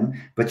problem,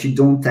 but you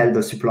don't tell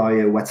the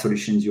supplier what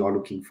solutions you are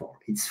looking for.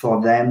 It's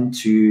for them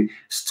to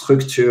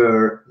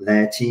structure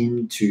their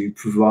team to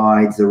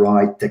provide the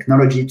right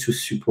technology to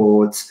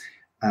support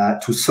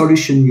to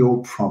solution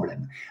your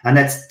problem. And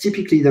that's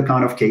typically the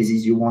kind of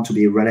cases you want to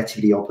be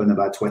relatively open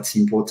about what's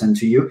important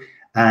to you.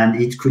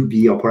 And it could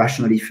be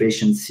operational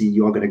efficiency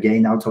you're going to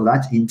gain out of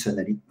that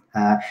internally.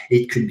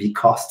 It could be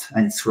cost,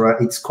 and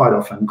it's quite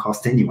often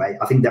cost anyway.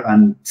 I think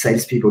that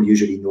salespeople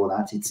usually know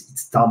that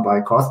it's done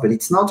by cost, but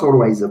it's not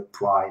always a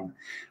prime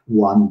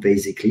one,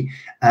 basically.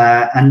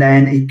 And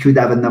then it could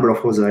have a number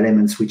of other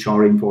elements which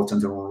are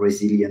important around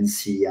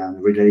resiliency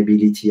and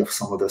reliability of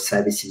some of the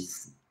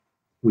services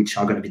which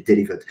are going to be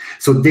delivered.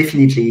 So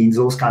definitely in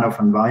those kind of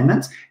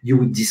environments, you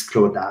would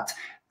disclose that.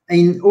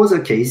 In other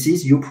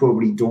cases, you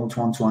probably don't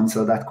want to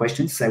answer that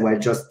question. Say, well,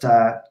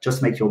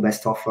 just make your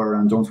best offer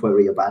and don't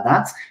worry about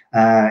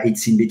that.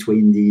 It's in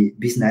between the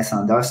business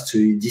and us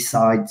to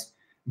decide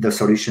the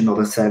solution or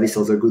the service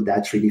or the good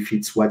that really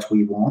fits what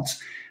we want.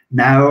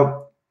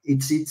 Now,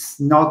 it's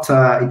not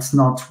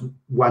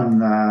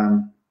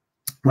one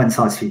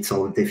size fits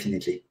all,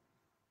 definitely.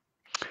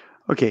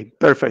 Okay,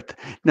 perfect.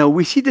 Now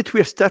we see that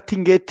we are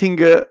starting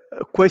getting a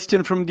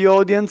question from the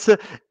audience,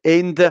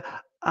 and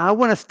I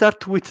want to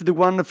start with the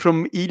one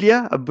from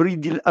Ilya, a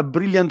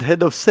brilliant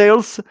head of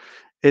sales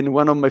and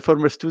one of my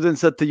former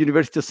students at the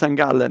University of St.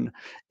 Gallen.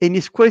 And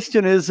his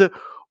question is,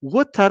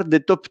 what are the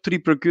top 3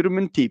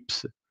 procurement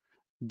tips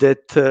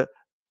that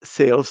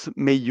sales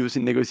may use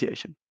in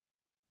negotiation?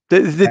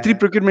 The 3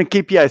 procurement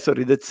KPIs,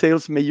 sorry, that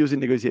sales may use in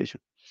negotiation.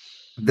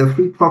 The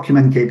 3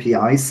 procurement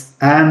KPIs,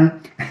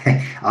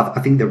 I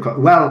think they're,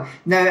 well,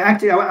 no,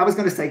 actually, I was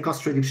going to say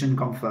cost reduction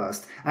come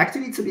first.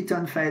 Actually, it's a bit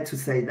unfair to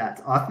say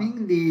that. I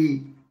think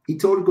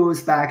it all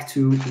goes back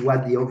to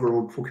what the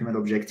overall procurement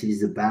objective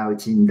is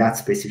about in that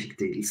specific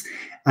deals.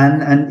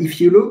 And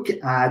if you look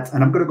at,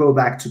 and I'm going to go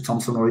back to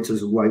Thomson Reuters,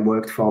 who I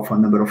worked for a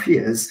number of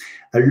years,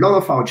 a lot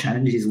of our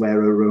challenges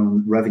were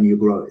around revenue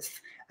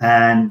growth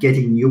and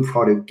getting new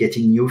product,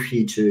 getting new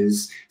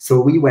features. So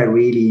we were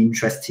really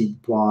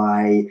interested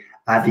by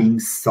having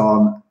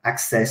some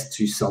access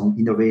to some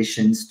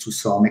innovations, to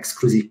some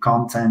exclusive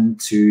content,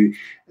 to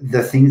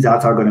the things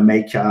that are going to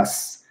make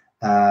us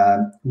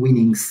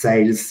winning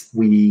sales,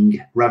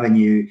 winning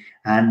revenue,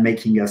 and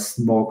making us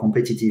more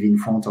competitive in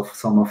front of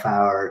some of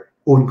our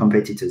own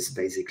competitors,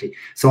 basically.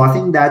 So I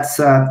think that's,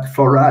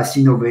 for us,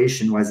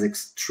 innovation was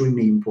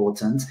extremely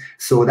important.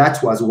 So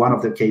that was one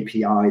of the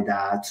KPI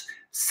that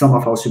some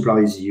of our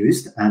suppliers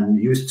used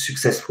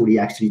successfully,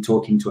 actually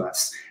talking to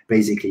us,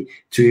 basically,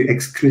 to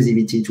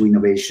exclusivity to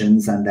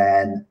innovations. And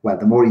then, well,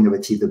 the more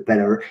innovative, the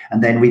better.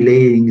 And then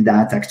relaying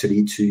that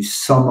actually to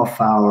some of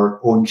our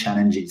own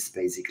challenges,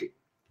 basically.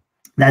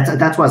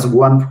 That was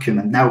one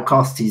procurement. Now,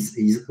 cost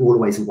is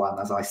always one,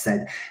 as I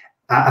said.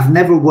 I've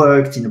never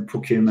worked in a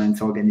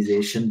procurement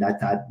organization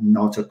that had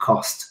not a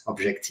cost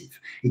objective.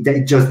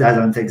 It just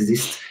doesn't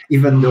exist,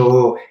 even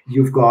though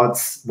you've got,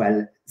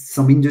 well,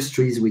 some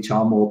industries which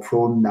are more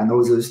prone than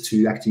others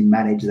to actually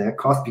manage their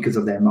cost because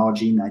of their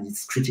margin, and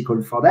it's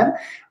critical for them.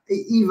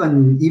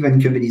 Even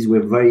companies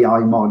with very high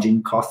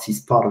margin cost is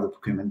part of the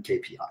procurement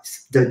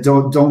KPIs.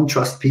 Don't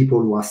trust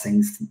people who are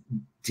saying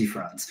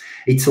different.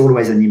 It's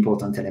always an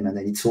important element,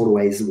 and it's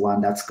always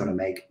one that's going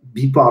to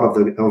be part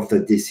of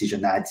the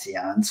decision at the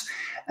end.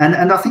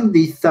 And I think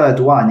the third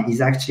one is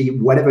actually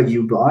whatever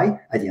you buy,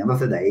 at the end of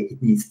the day,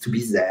 it needs to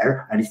be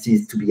there and it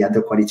needs to be at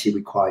the quality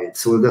required.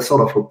 So the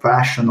sort of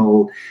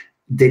operational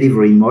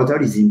delivery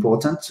model is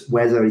important,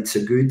 whether it's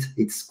a good,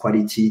 it's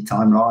quality,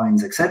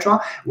 timelines, etc.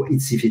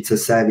 If it's a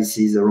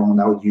services around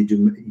how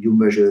you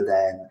measure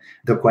then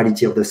the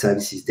quality of the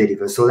services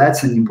delivered. So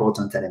that's an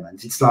important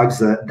element. It's like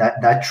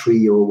that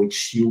trio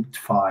which you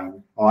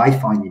find, or I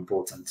find,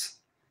 important.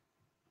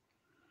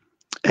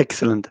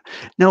 Excellent.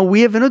 Now we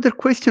have another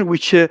question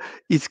which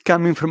is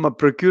coming from a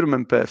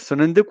procurement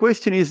person, and the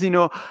question is,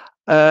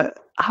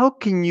 how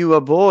can you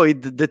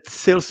avoid that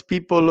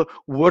salespeople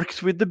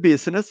works with the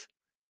business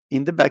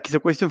in the back is a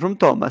question from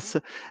Thomas,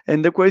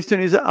 and the question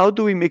is, how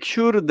do we make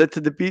sure that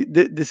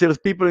the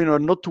salespeople, are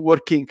not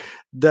working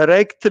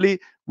directly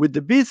with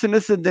the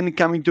business and then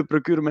coming to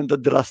procurement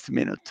at the last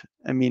minute?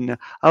 I mean,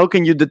 how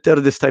can you deter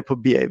this type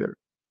of behavior?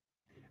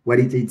 Well,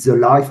 it's the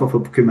life of a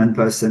procurement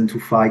person to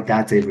fight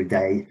that every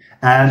day.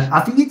 And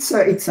I think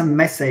it's a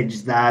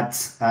message that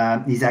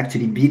is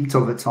actually built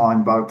over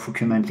time by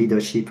procurement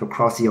leadership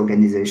across the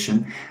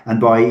organization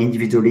and by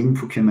individual in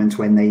procurement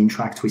when they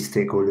interact with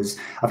stakeholders.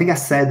 I think I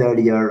said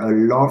earlier, a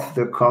lot of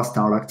the costs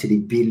are actually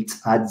built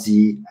at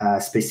the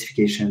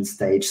specification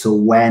stage. So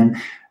when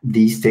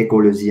the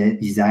stakeholders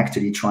is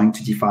actually trying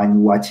to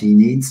define what he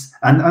needs,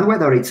 and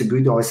whether it's a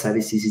good or a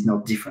services is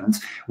not different.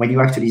 When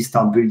you actually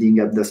start building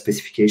up the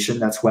specification,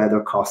 that's where the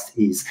cost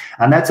is.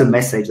 And that's a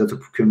message that a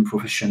procurement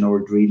professional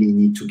really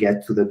need to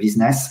get to the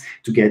business,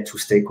 to get to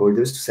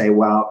stakeholders, to say,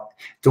 well,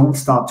 don't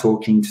start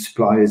talking to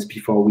suppliers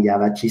before we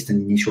have at least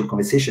an initial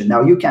conversation.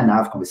 Now, you can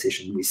have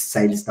conversation with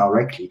sales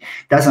directly.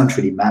 Doesn't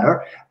really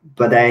matter,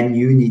 but then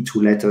you need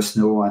to let us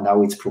know and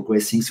how it's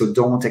progressing. So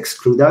don't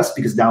exclude us,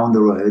 because down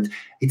the road,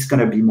 it's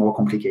going to be more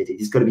complicated.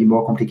 It's going to be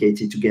more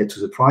complicated to get to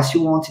the price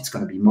you want. It's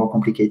going to be more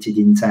complicated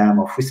in terms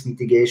of risk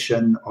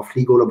mitigation, of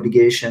legal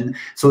obligation.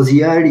 So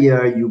the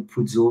earlier you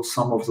put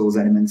some of those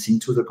elements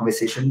into the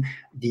conversation,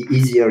 the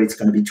easier it's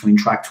going to be to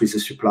interact with the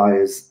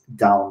suppliers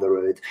down the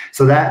road.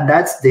 So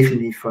that's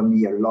definitely for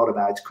me a lot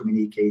about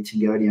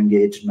communicating early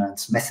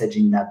engagements,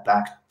 messaging that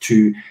back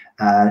to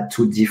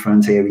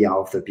different area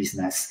of the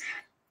business.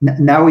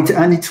 Now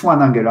it's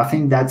one angle. I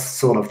think that's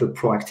sort of the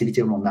proactivity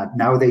around that.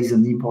 Now there is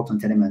an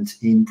important element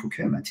in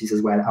procurement is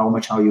as well, how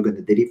much are you going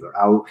to deliver?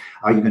 How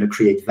are you going to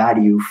create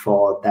value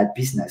for that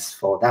business,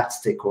 for that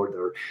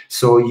stakeholder?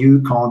 So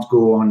you can't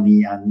go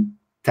only and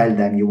tell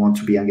them you want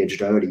to be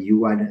engaged early.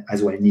 You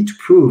as well need to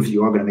prove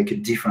you are going to make a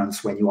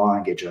difference when you are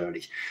engaged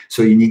early.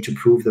 So you need to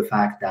prove the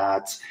fact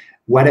that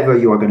whatever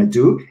you are going to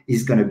do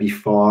is going to be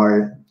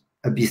for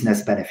a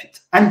business benefit.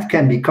 And it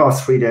can be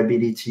cost,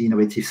 reliability,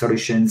 innovative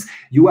solutions.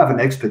 You have an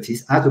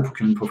expertise as a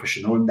procurement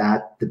professional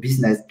that the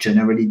business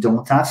generally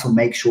don't have. So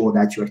make sure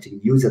that you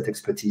actually use that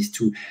expertise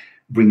to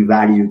bring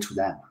value to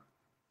them.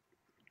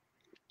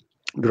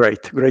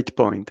 Great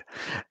point.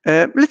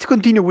 Let's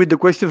continue with the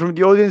question from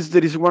the audience.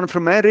 There is one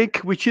from Eric,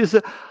 which is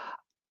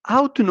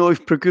how to know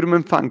if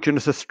procurement function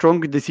has a strong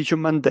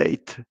decision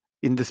mandate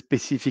in the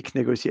specific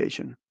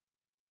negotiation?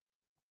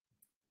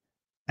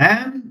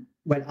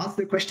 Well, ask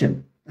the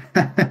question.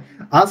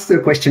 Ask the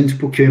question to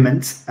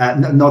procurement,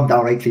 not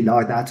directly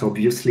like that,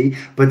 obviously,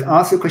 but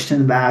ask the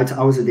question about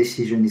how the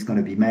decision is going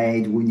to be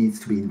made, who needs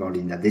to be involved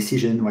in that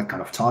decision, what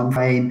kind of time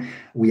frame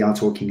we are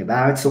talking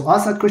about. So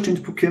ask that question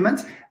to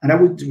procurement, and I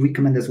would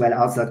recommend as well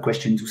ask that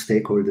question to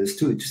stakeholders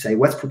too, to say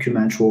what's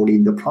procurement role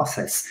in the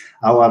process,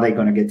 how are they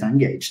going to get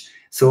engaged.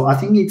 So I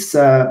think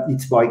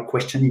it's by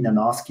questioning and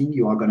asking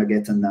you are going to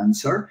get an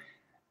answer.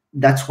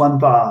 That's one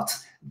part.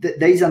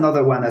 There is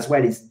another one as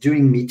well. It's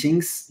during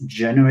meetings.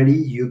 Generally,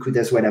 you could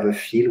as well have a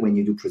feel when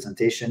you do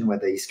presentation,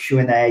 whether it's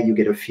Q&A, you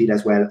get a feel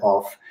as well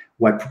of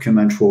what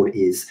procurement role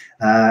is.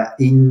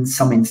 In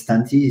some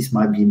instances, it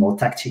might be more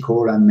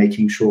tactical and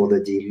making sure the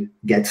deal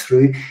gets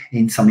through.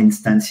 In some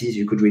instances,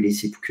 you could really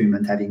see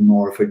procurement having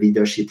more of a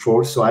leadership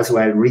role. So as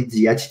well, read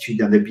the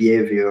attitude and the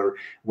behavior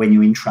when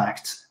you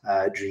interact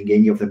during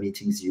any of the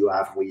meetings you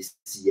have with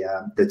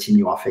the team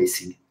you are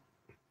facing.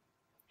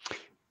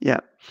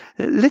 Yeah.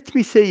 Let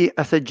me say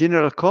as a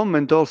general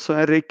comment also,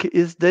 Eric,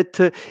 is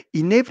that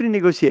in every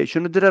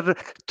negotiation, there are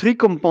three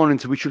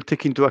components which will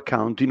take into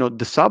account,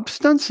 the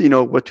substance,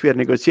 what we are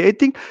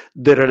negotiating,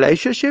 the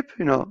relationship,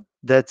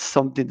 that's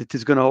something that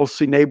is going to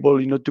also enable,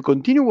 to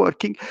continue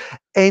working,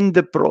 and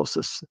the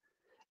process.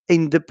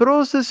 And the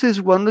process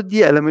is one of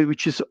the elements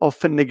which is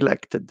often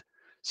neglected.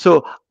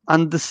 So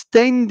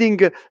understanding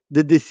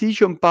the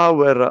decision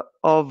power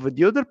of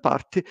the other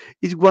party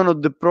is one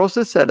of the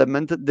process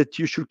elements that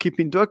you should keep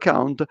into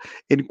account,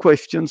 and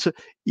questions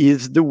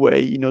is the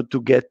way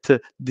to get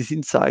this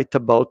insight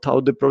about how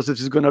the process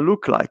is going to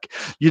look like.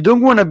 You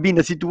don't want to be in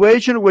a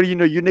situation where you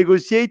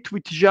negotiate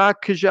with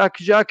Jacques,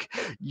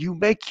 you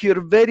make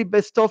your very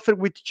best offer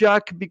with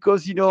Jacques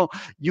because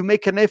you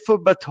make an effort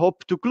but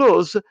hope to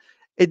close,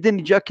 and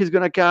then Jacques is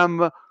going to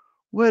come,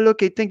 well,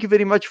 okay, thank you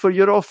very much for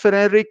your offer,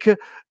 Eric.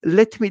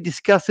 Let me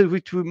discuss it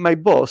with my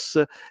boss,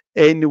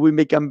 and we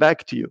may come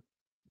back to you.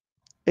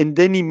 And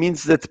then it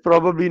means that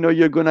probably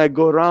you're going to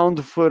go around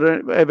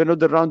have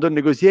another round of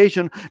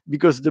negotiation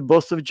because the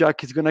boss of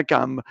Jack is going to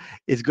come,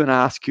 is going to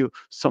ask you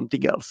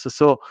something else.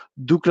 So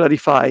do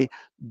clarify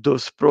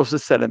those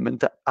process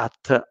elements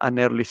at an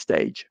early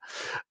stage.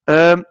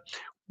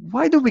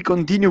 Why don't we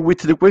continue with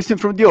the question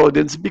from the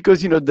audience?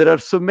 Because there are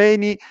so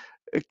many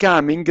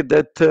coming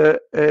that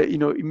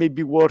it may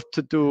be worth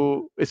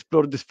to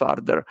explore this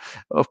further.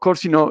 Of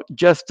course,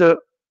 just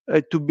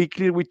to be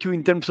clear with you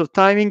in terms of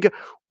timing,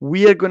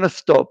 we are going to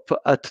stop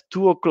at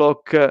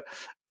 2:00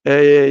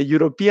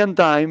 European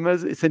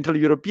time, Central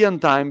European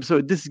time.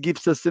 So this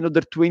gives us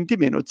another 20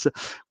 minutes,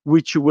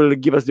 which will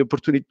give us the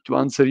opportunity to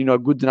answer, a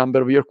good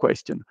number of your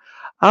questions.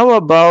 How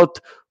about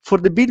for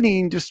the building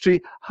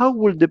industry? How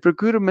will the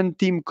procurement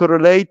team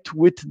correlate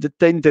with the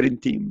tendering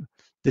team?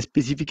 The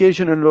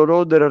specification and law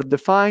order are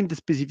defined. The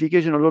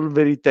specification are all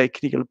very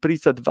technical.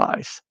 Please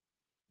advise.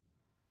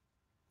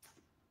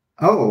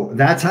 Oh,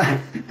 that's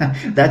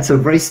a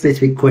very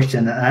specific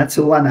question. That's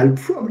the one I'll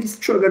probably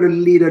struggle a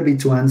little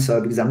bit to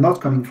answer because I'm not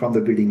coming from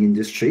the building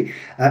industry.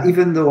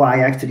 Even though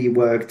I actually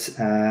worked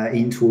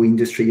into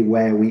industry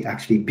where we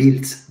actually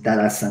built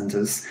data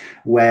centers,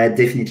 where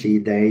definitely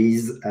there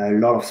is a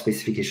lot of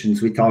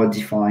specifications which are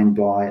defined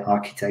by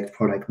architect,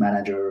 product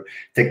manager,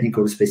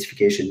 technical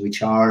specification,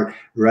 which are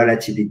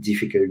relatively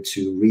difficult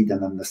to read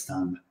and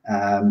understand.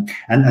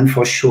 And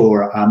for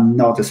sure, I'm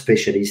not a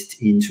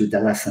specialist into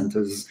data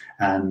centers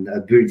and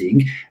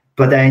building,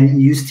 but then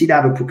you still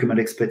have a procurement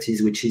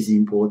expertise, which is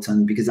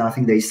important because I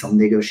think there is some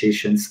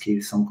negotiation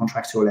skills, some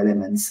contractual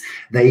elements.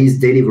 There is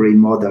delivery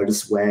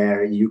models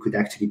where you could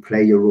actually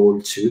play a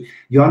role too.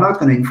 You are not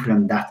going to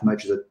influence that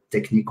much the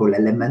technical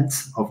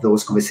elements of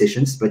those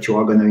conversations, but you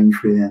are going to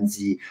influence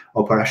the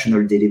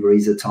operational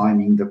delivery, the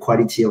timing, the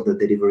quality of the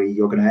delivery.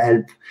 You're going to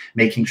help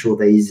making sure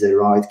there is the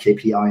right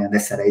KPI and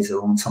SLAs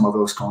around some of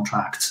those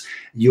contracts.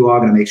 You are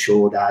going to make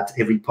sure that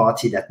every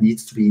party that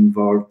needs to be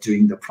involved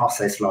during the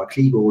process, like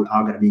legal,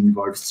 are going to be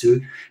involved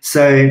too.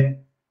 So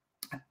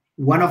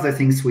one of the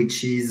things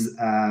which is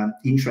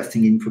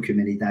interesting in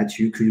procurement is that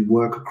you could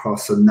work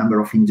across a number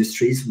of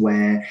industries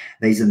where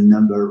there is a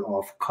number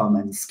of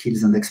common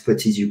skills and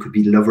expertise you could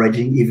be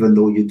leveraging, even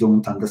though you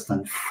don't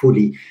understand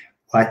fully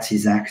what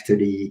is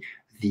actually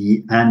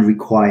the end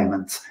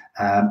requirement.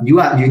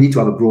 You need to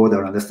have a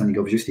broader understanding.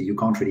 Obviously, you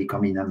can't really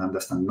come in and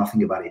understand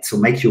nothing about it. So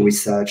make your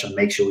research and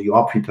make sure you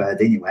are prepared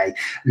anyway.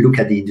 Look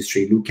at the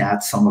industry, look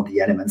at some of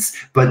the elements.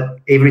 But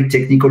every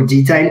technical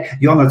detail,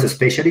 you're not a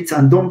specialist,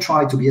 and don't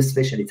try to be a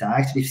specialist. I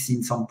actually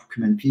seen some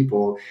procurement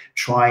people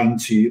trying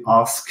to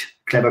ask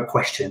clever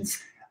questions.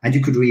 And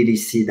you could really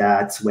see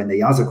that when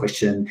they asked a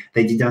question,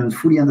 they didn't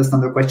fully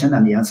understand the question,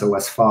 and the answer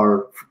was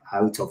far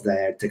out of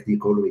their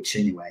technical reach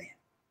anyway.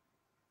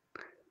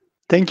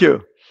 Thank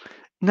you.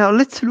 Now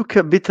let's look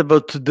a bit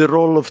about the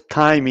role of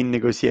time in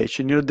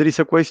negotiation. There is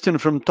a question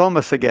from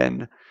Thomas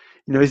again.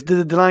 Is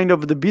the deadline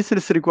of the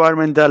business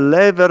requirement a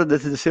lever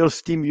that the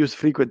sales team use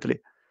frequently?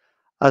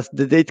 As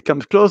the date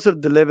comes closer,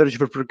 the leverage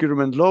for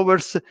procurement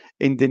lowers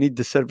and they need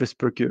the service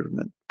procured.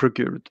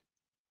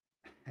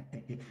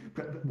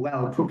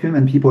 Well,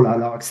 procurement people are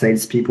like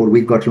sales people.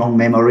 We've got long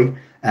memory.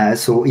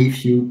 So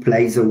if you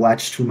play the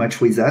watch too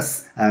much with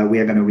us, we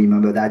are going to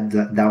remember that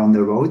down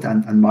the road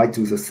and might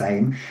do the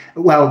same.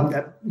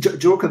 Well,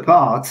 joke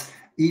apart,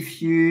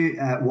 if you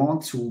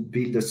want to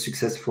build a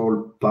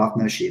successful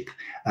partnership,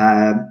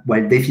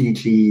 well,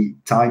 definitely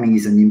timing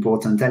is an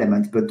important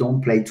element, but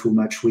don't play too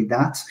much with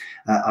that.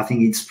 I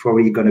think it's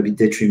probably going to be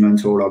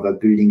detrimental of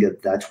building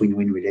that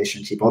win-win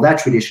relationship, or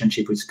that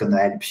relationship is going to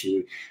help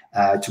you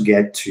to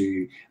get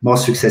to more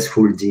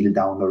successful deal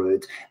down the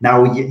road.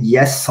 Now,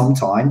 yes,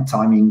 sometimes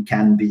timing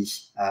can be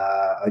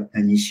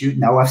an issue.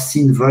 Now, I've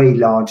seen very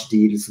large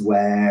deals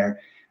where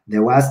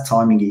there was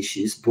timing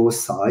issues, both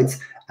sides,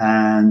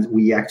 and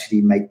we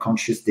actually make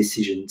conscious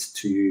decisions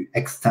to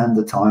extend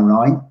the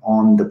timeline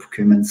on the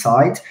procurement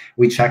side,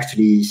 which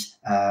actually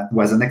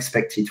was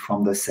unexpected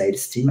from the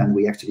sales team. And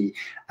we actually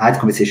had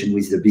conversation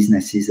with the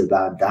businesses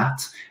about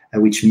that,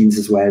 which means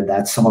as well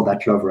that some of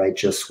that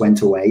leverage just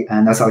went away.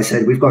 And as I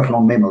said, we've got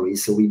long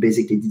memories, so we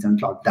basically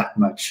didn't like that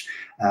much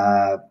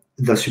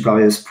the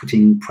suppliers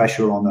putting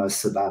pressure on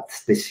us about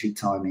specific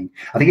timing.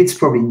 I think it's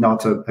probably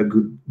not a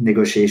good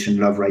negotiation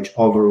leverage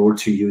overall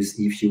to use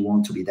if you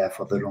want to be there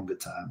for the longer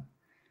term.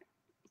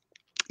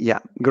 Yeah,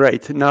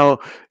 great. Now,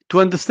 to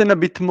understand a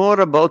bit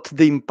more about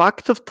the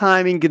impact of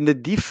timing and the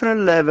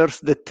different levers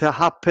that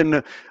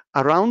happen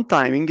around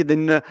timing,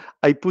 then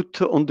I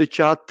put on the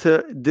chat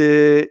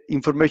the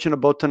information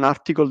about an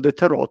article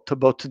that I wrote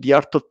about the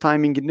art of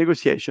timing in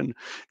negotiation.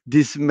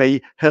 This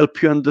may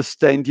help you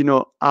understand,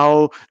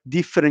 how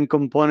different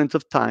components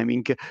of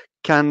timing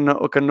can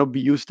or cannot be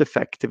used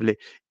effectively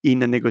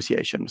in a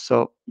negotiation.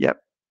 So, yeah,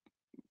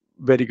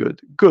 very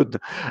good.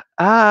 Good.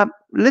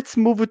 Let's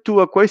move to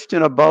a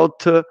question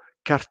about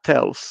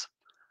cartels.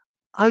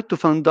 How to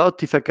find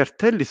out if a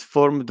cartel is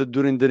formed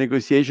during the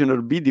negotiation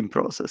or bidding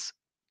process?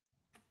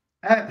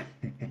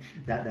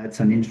 That's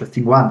an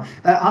interesting one.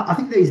 I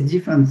think there is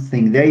different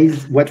things. There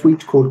is what we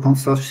call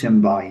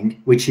consortium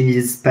buying, which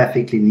is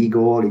perfectly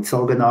legal. It's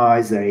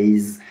organized. There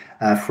is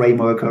a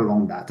framework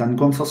around that. And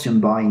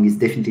consortium buying is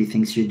definitely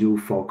things you do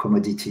for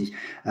commodity.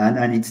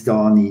 And it's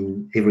done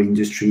in every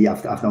industry.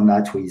 I've done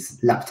that with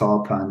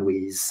laptop and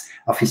with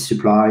office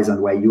supplies,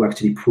 and where you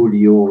actually pool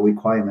your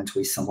requirement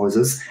with some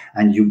others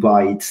and you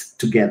buy it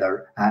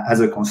together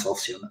as a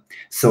consortium.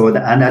 So,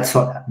 and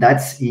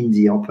that's in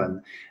the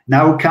open.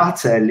 Now,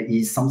 cartel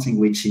is something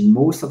which in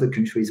most of the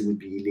countries would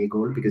be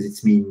illegal because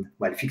it's mean,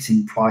 well,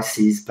 fixing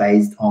prices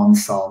based on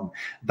some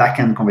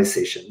back-end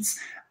conversations.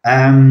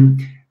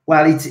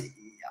 Well,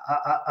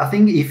 I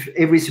think if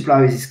every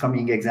supplier is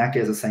coming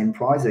exactly at the same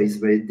price, there is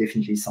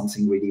definitely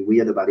something really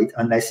weird about it,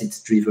 unless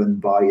it's driven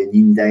by an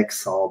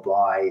index or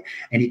by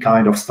any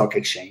kind of stock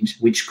exchange,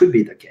 which could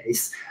be the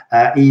case.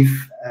 If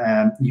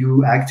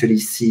you actually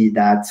see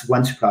that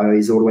one supplier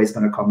is always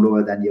going to come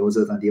lower than the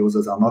others, and the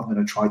others are not going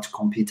to try to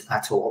compete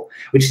at all,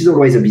 which is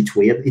always a bit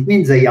weird. It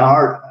means they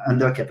are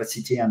under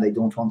capacity and they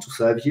don't want to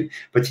serve you,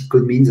 but it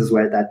could mean as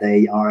well that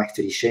they are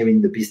actually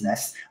sharing the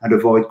business and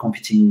avoid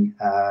competing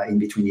in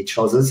between each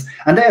others.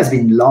 And there has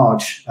been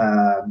large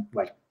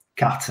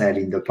cartel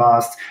in the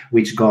past,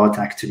 which got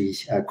actually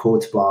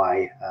caught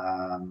by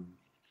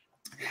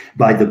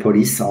the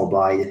police or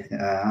by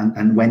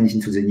and went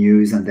into the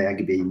news, and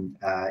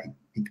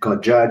it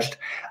got judged.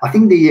 I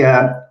think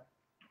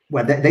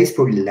there's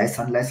probably less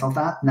and less of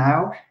that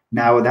now.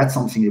 Now that's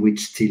something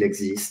which still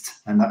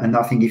exists, and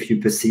I think if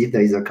you perceive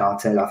there is a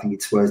cartel, I think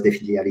it's worth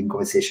definitely having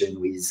conversation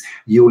with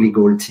your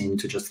legal team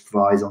to just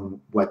advise on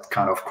what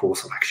kind of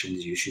course of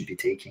actions you should be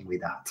taking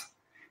with that,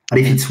 and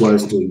if it's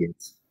worth doing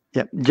it.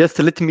 Yeah, just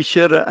let me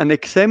share an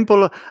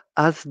example.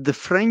 As the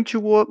French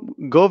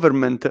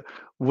government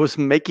was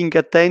making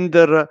a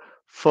tender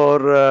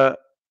for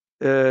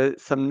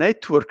some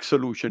network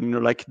solution,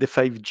 like the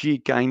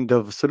 5G kind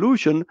of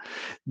solution,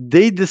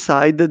 they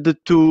decided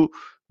to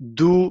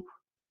do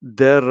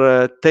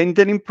their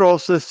tendering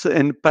process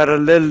and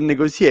parallel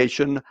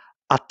negotiation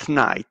at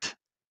night,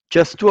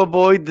 just to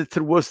avoid that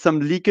there was some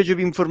leakage of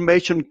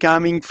information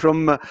coming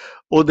from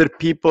other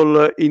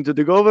people into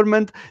the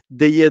government.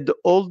 They had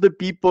all the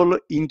people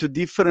into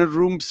different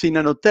rooms in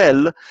an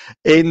hotel,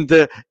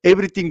 and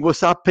everything was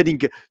happening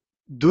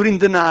during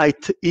the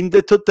night in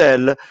that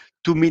hotel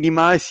to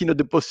minimize,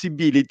 the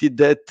possibility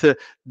that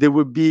there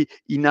would be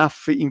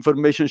enough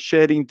information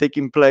sharing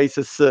taking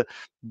places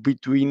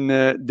between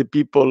the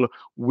people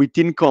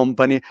within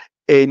company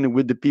and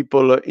with the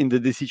people in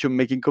the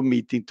decision-making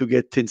committee to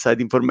get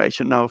inside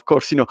information. Now, of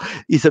course,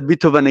 it's a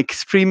bit of an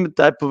extreme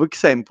type of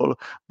example,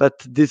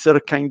 but these are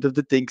kind of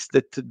the things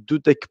that do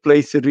take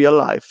place in real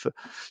life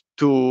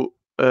to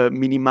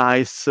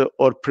minimize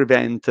or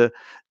prevent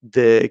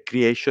the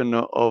creation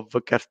of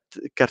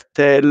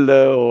cartel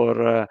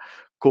or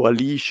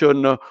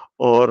coalition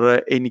or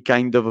any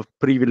kind of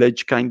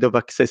privilege kind of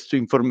access to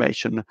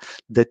information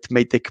that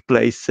may take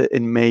place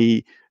and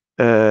may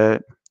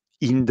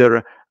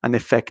hinder an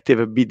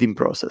effective bidding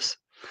process.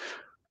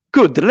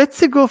 Good.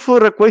 Let's go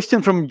for a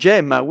question from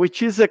Gemma,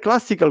 which is a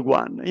classical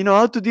one.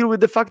 How to deal with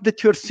the fact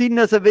that you're seen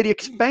as a very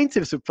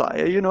expensive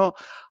supplier.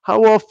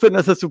 How often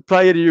as a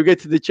supplier you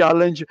get the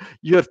challenge,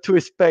 you're too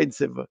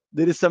expensive.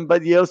 There is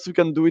somebody else who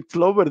can do it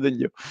lower than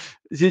you.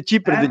 Is it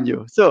cheaper than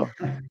you? So.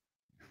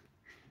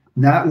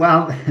 No,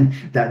 well,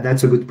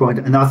 that's a good point.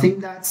 And I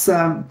think that's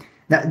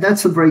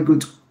a very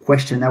good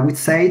question. I would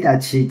say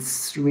that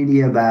it's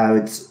really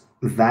about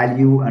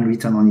value and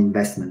return on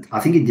investment. I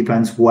think it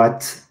depends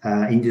what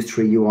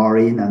industry you are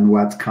in and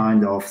what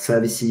kind of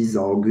services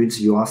or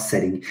goods you are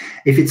selling.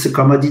 If it's a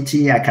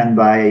commodity, I can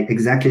buy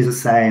exactly the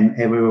same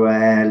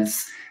everywhere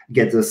else,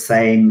 get the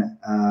same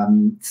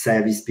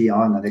service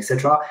beyond, and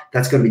etc.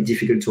 That's going to be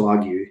difficult to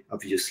argue,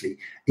 obviously.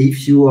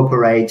 If you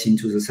operate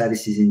into the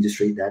services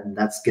industry, then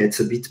that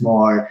gets a bit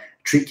more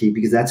tricky,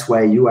 because that's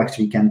where you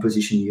actually can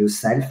position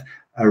yourself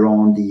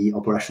around the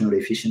operational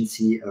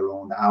efficiency,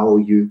 around how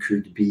you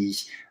could be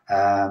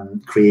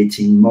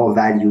creating more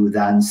value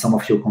than some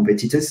of your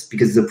competitors,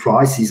 because the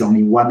price is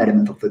only one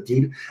element of the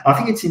deal. I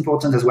think it's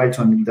important as well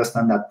to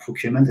understand that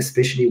procurement,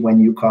 especially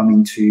when you come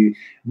into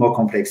more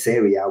complex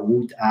area,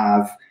 would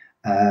have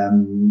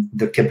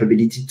the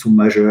capability to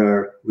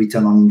measure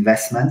return on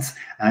investment,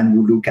 and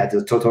we look at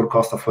the total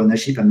cost of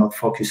ownership and not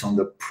focus on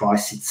the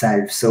price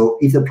itself. So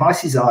if the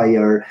price is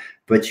higher,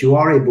 but you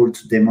are able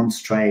to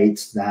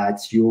demonstrate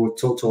that your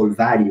total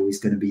value is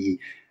going to be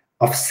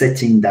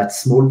offsetting that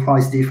small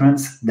price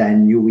difference,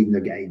 then you win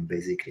the game,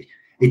 basically.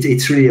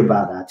 It's really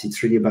about that.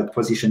 It's really about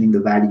positioning the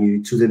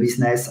value to the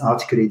business,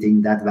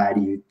 articulating that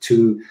value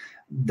to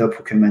the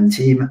procurement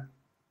team.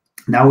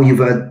 Now, you've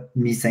heard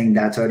me saying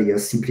that earlier,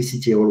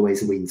 simplicity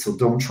always wins. So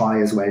don't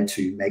try as well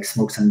to make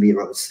smokes and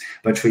mirrors,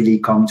 but really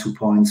come to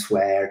points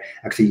where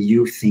actually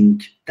you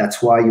think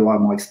that's why you are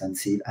more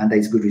expensive, and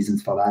there's good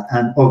reasons for that.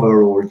 And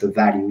overall, the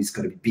value is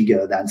going to be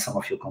bigger than some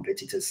of your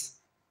competitors.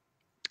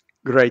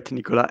 Great,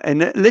 Nicola.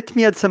 And let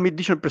me add some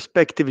additional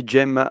perspective,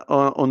 Gemma,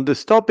 on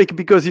this topic,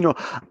 because,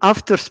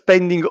 after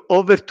spending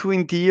over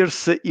 20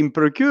 years in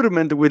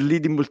procurement with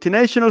leading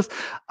multinationals,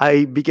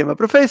 I became a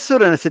professor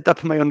and I set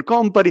up my own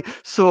company.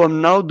 So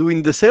I'm now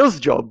doing the sales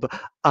job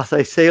as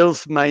I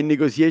sales my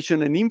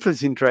negotiation and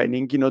influencing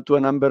training, to a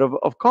number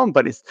of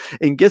companies.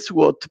 And guess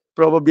what?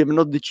 Probably I'm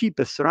not the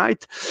cheapest,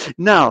 right?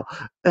 Now,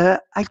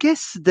 I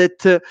guess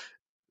that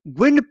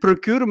when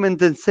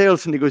procurement and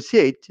sales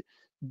negotiate,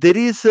 there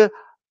is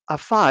a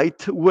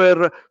fight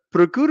where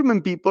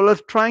procurement people are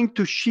trying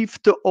to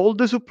shift all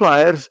the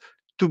suppliers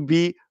to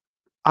be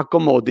a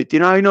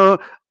commodity. I know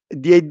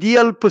the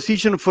ideal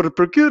position for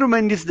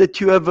procurement is that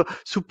you have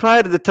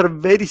suppliers that are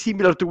very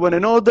similar to one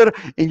another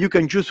and you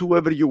can choose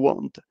whoever you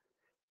want.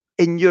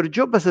 And your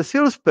job as a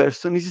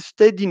salesperson is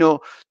instead,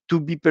 to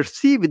be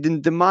perceived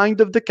in the mind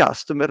of the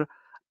customer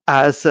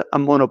as a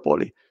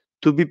monopoly,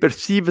 to be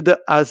perceived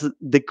as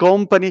the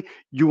company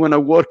you want to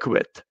work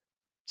with.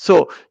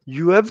 So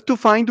you have to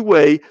find a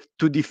way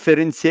to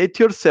differentiate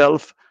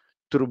yourself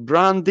through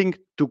branding,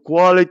 to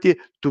quality,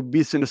 to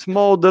business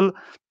model,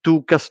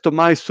 to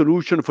customize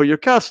solution for your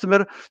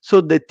customer,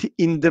 so that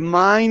in the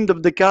mind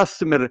of the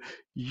customer,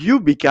 you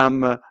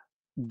become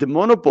the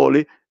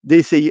monopoly.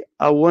 They say,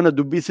 I want to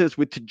do business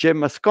with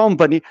Gemma's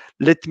company.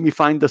 Let me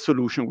find a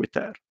solution with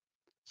her.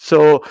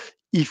 So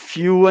if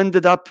you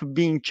ended up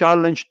being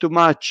challenged too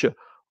much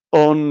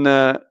on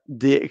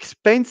the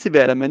expensive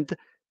element,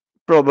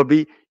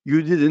 probably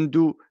you didn't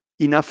do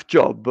enough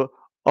job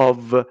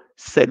of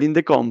selling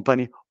the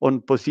company,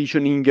 on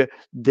positioning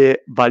the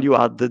value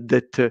add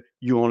that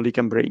you only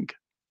can bring.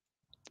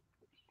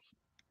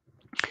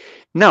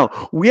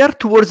 Now we are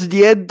towards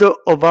the end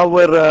of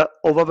our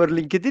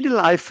LinkedIn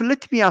Live.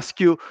 Let me ask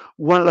you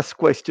one last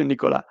question,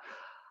 Nicola.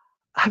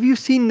 Have you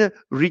seen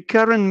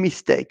recurrent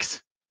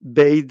mistakes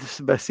made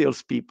by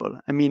salespeople?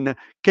 I mean,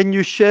 can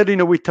you share,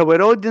 with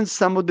our audience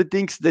some of the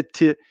things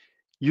that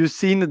you've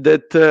seen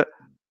that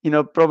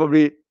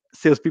probably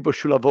salespeople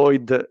should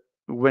avoid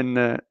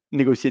when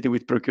negotiating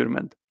with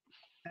procurement?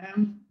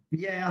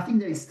 Yeah, I think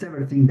there is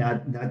several things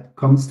that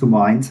comes to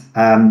mind.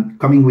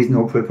 Coming with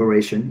no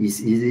preparation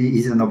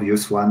is an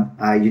obvious one.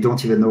 You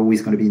don't even know who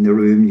is going to be in the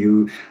room.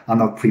 You are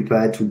not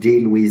prepared to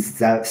deal with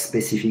that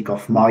specific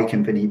of my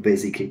company,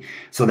 basically.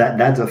 So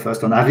that's the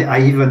first one.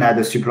 I even had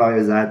a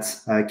supplier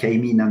that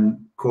came in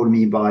and called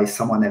me by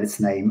someone else's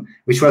name,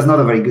 which was not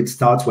a very good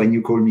start when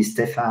you call me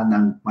Stefan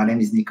and my name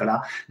is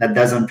Nicola. That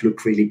doesn't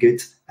look really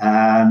good.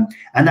 And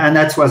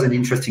that was an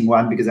interesting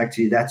one, because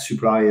actually that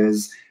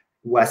suppliers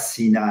was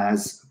seen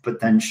as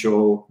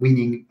potential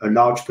winning a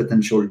large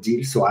potential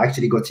deal. So I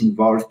actually got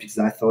involved because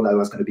I thought that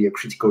was going to be a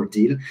critical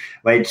deal,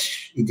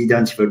 which he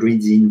didn't even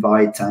read the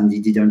invite and he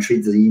didn't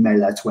read the email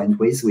that went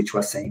with, which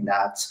was saying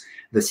that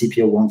the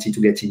CPO wanted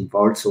to get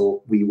involved.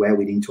 So we were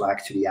willing to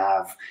actually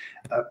have,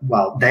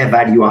 their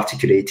value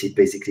articulated,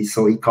 basically.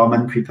 So he come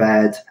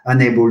unprepared,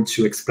 unable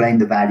to explain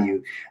the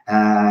value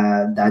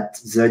that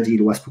the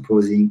deal was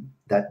proposing,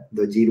 that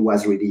the deal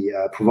was really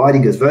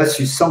providing us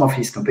versus some of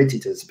his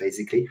competitors,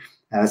 basically.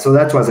 So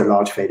that was a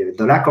large failure.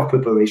 The lack of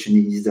preparation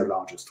is the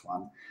largest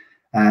one.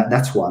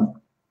 That's one.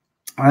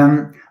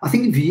 I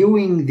think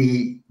viewing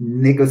the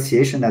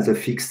negotiation as a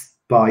fixed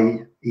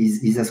buy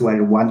is as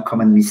well one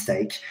common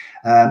mistake.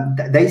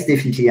 There is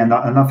definitely, and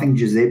I think,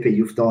 Giuseppe,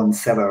 you've done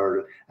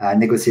several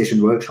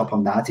negotiation workshop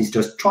on that, is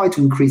just try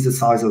to increase the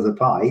size of the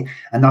pie.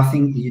 And I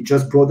think you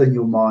just broaden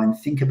your mind,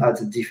 think about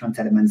the different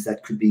elements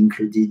that could be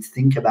included,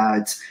 think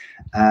about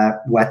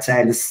what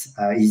else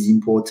is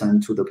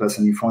important to the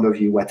person in front of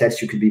you, what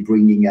else you could be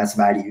bringing as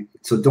value.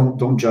 So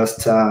don't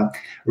just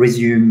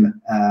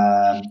resume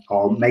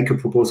or make a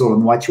proposal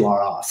on what you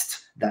are asked.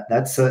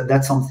 That's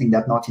something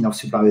that not enough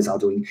suppliers are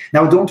doing.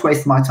 Now, don't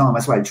waste my time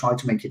as well. Try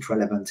to make it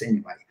relevant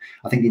anyway.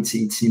 I think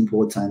it's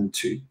important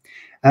too.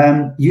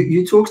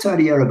 You talked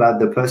earlier about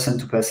the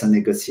person-to-person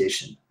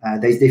negotiation.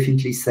 There's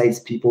definitely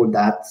salespeople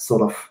that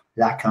sort of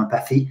lack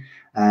empathy.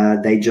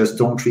 They just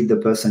don't read the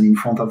person in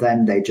front of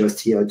them. They're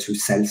just here to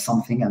sell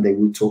something, and they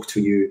will talk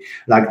to you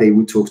like they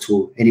would talk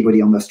to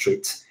anybody on the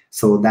street.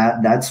 So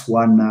that's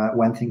one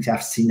thing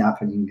I've seen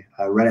happening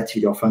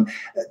relatively often.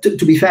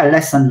 To be fair,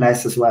 less and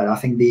less as well. I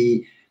think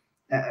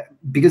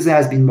because there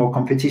has been more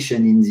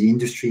competition in the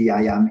industry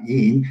I am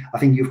in, I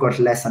think you've got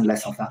less and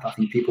less of that. I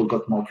think people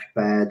got more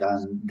prepared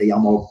and they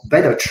are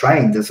better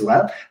trained as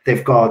well.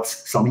 They've got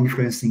some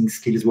influencing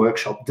skills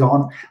workshop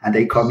done, and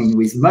they come in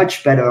with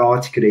much better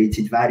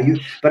articulated value.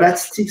 But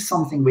that's still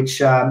something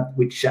which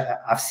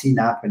I've seen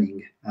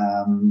happening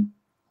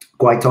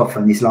quite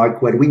often. Is like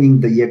we're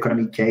winning the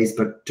economic case,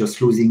 but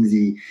just losing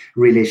the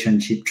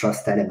relationship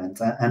trust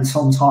element. And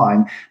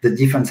sometimes the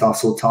difference are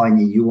so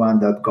tiny, you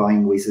end up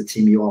going with a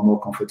team you are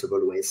more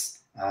comfortable with.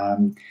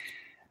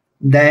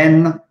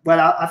 Then,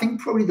 I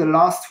think probably the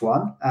last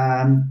one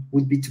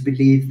would be to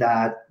believe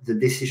that the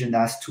decision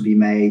has to be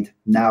made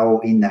now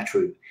in that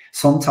room.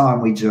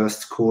 Sometimes we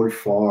just call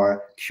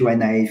for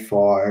Q&A,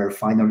 for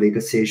final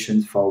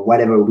negotiations, for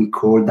whatever we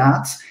call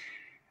that.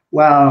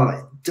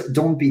 Well,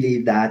 don't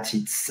believe that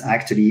it's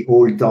actually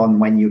all done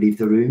when you leave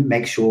the room.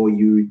 Make sure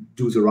you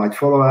do the right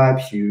follow-up,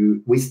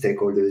 with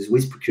stakeholders,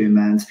 with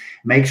procurement.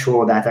 Make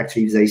sure that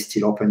actually if there's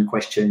still open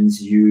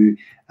questions, you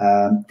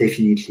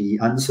definitely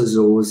answer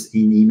those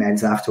in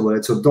emails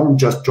afterwards. So don't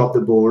just drop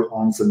the ball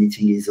once the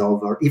meeting is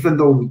over. Even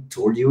though we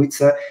told you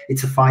it's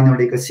a final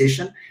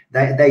negotiation,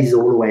 there is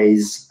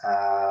always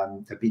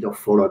a bit of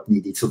follow-up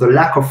needed. So the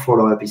lack of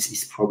follow-up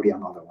is probably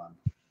another one.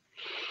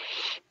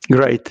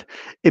 Great.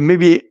 And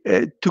maybe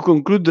to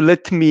conclude,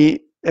 let me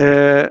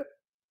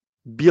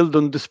build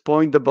on this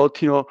point about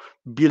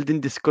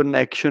building this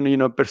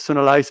connection,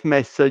 personalized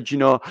message,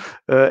 and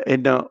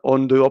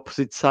on the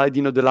opposite side,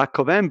 the lack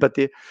of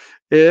empathy.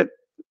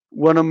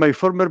 One of my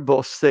former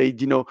boss said,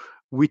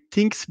 with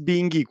things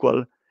being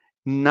equal,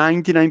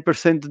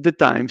 99% of the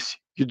times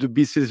you do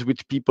business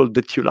with people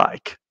that you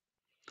like.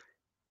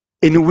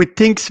 And with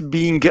things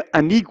being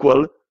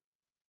unequal,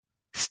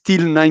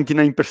 still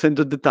 99%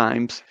 of the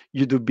times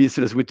you do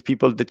business with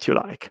people that you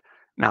like.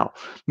 Now,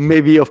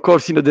 maybe, of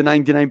course, the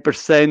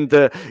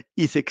 99%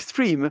 is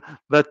extreme,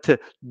 but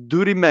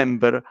do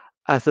remember,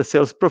 as a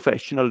sales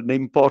professional, the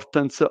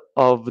importance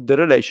of the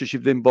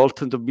relationship, the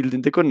importance of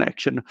building the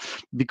connection,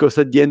 because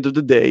at the end of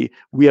the day,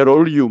 we are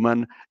all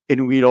human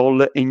and we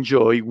all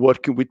enjoy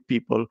working with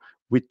people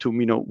with whom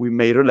we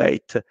may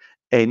relate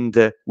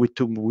and with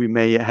whom we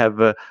may have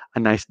a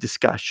nice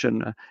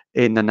discussion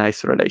and a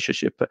nice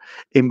relationship.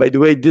 And by the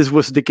way, this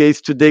was the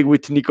case today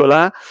with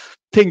Nicolas.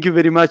 Thank you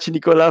very much,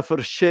 Nicolas,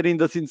 for sharing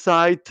this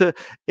insight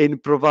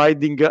and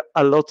providing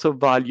a lot of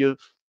value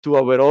to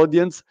our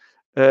audience.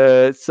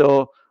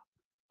 So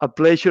a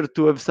pleasure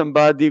to have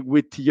somebody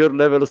with your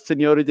level of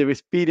seniority of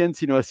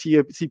experience, a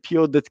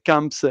CPO that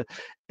comes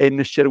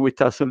and share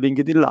with us on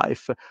LinkedIn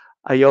Live.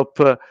 I hope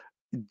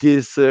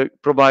this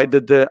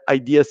provided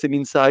ideas and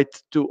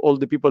insight to all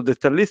the people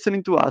that are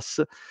listening to us.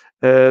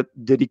 The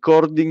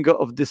recording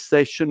of this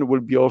session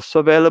will be also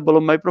available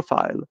on my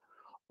profile.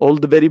 All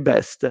the very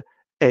best,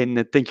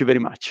 and thank you very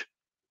much.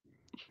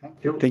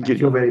 Thank you. Thank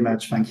you very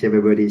much. Thank you,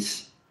 everybody.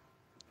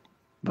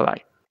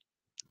 Bye-bye.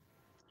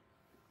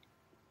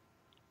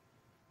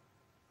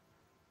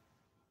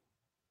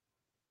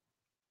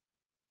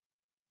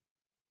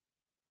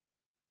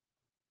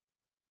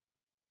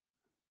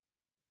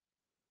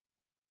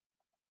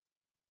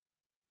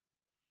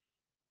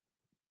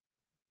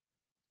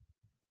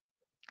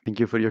 Thank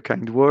you for your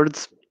kind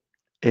words,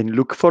 and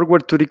look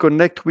forward to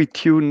reconnect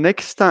with you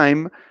next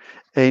time.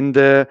 And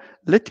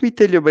let me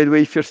tell you, by the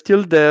way, if you're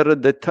still there,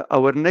 that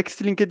our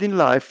next LinkedIn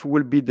Live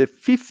will be the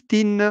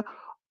 15th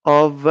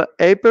of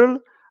April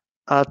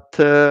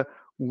at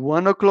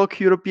 1 o'clock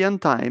European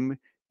time.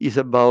 Is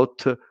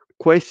about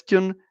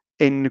question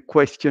and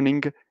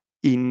questioning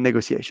in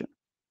negotiation.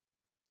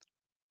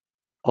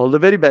 All the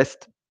very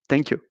best.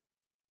 Thank you.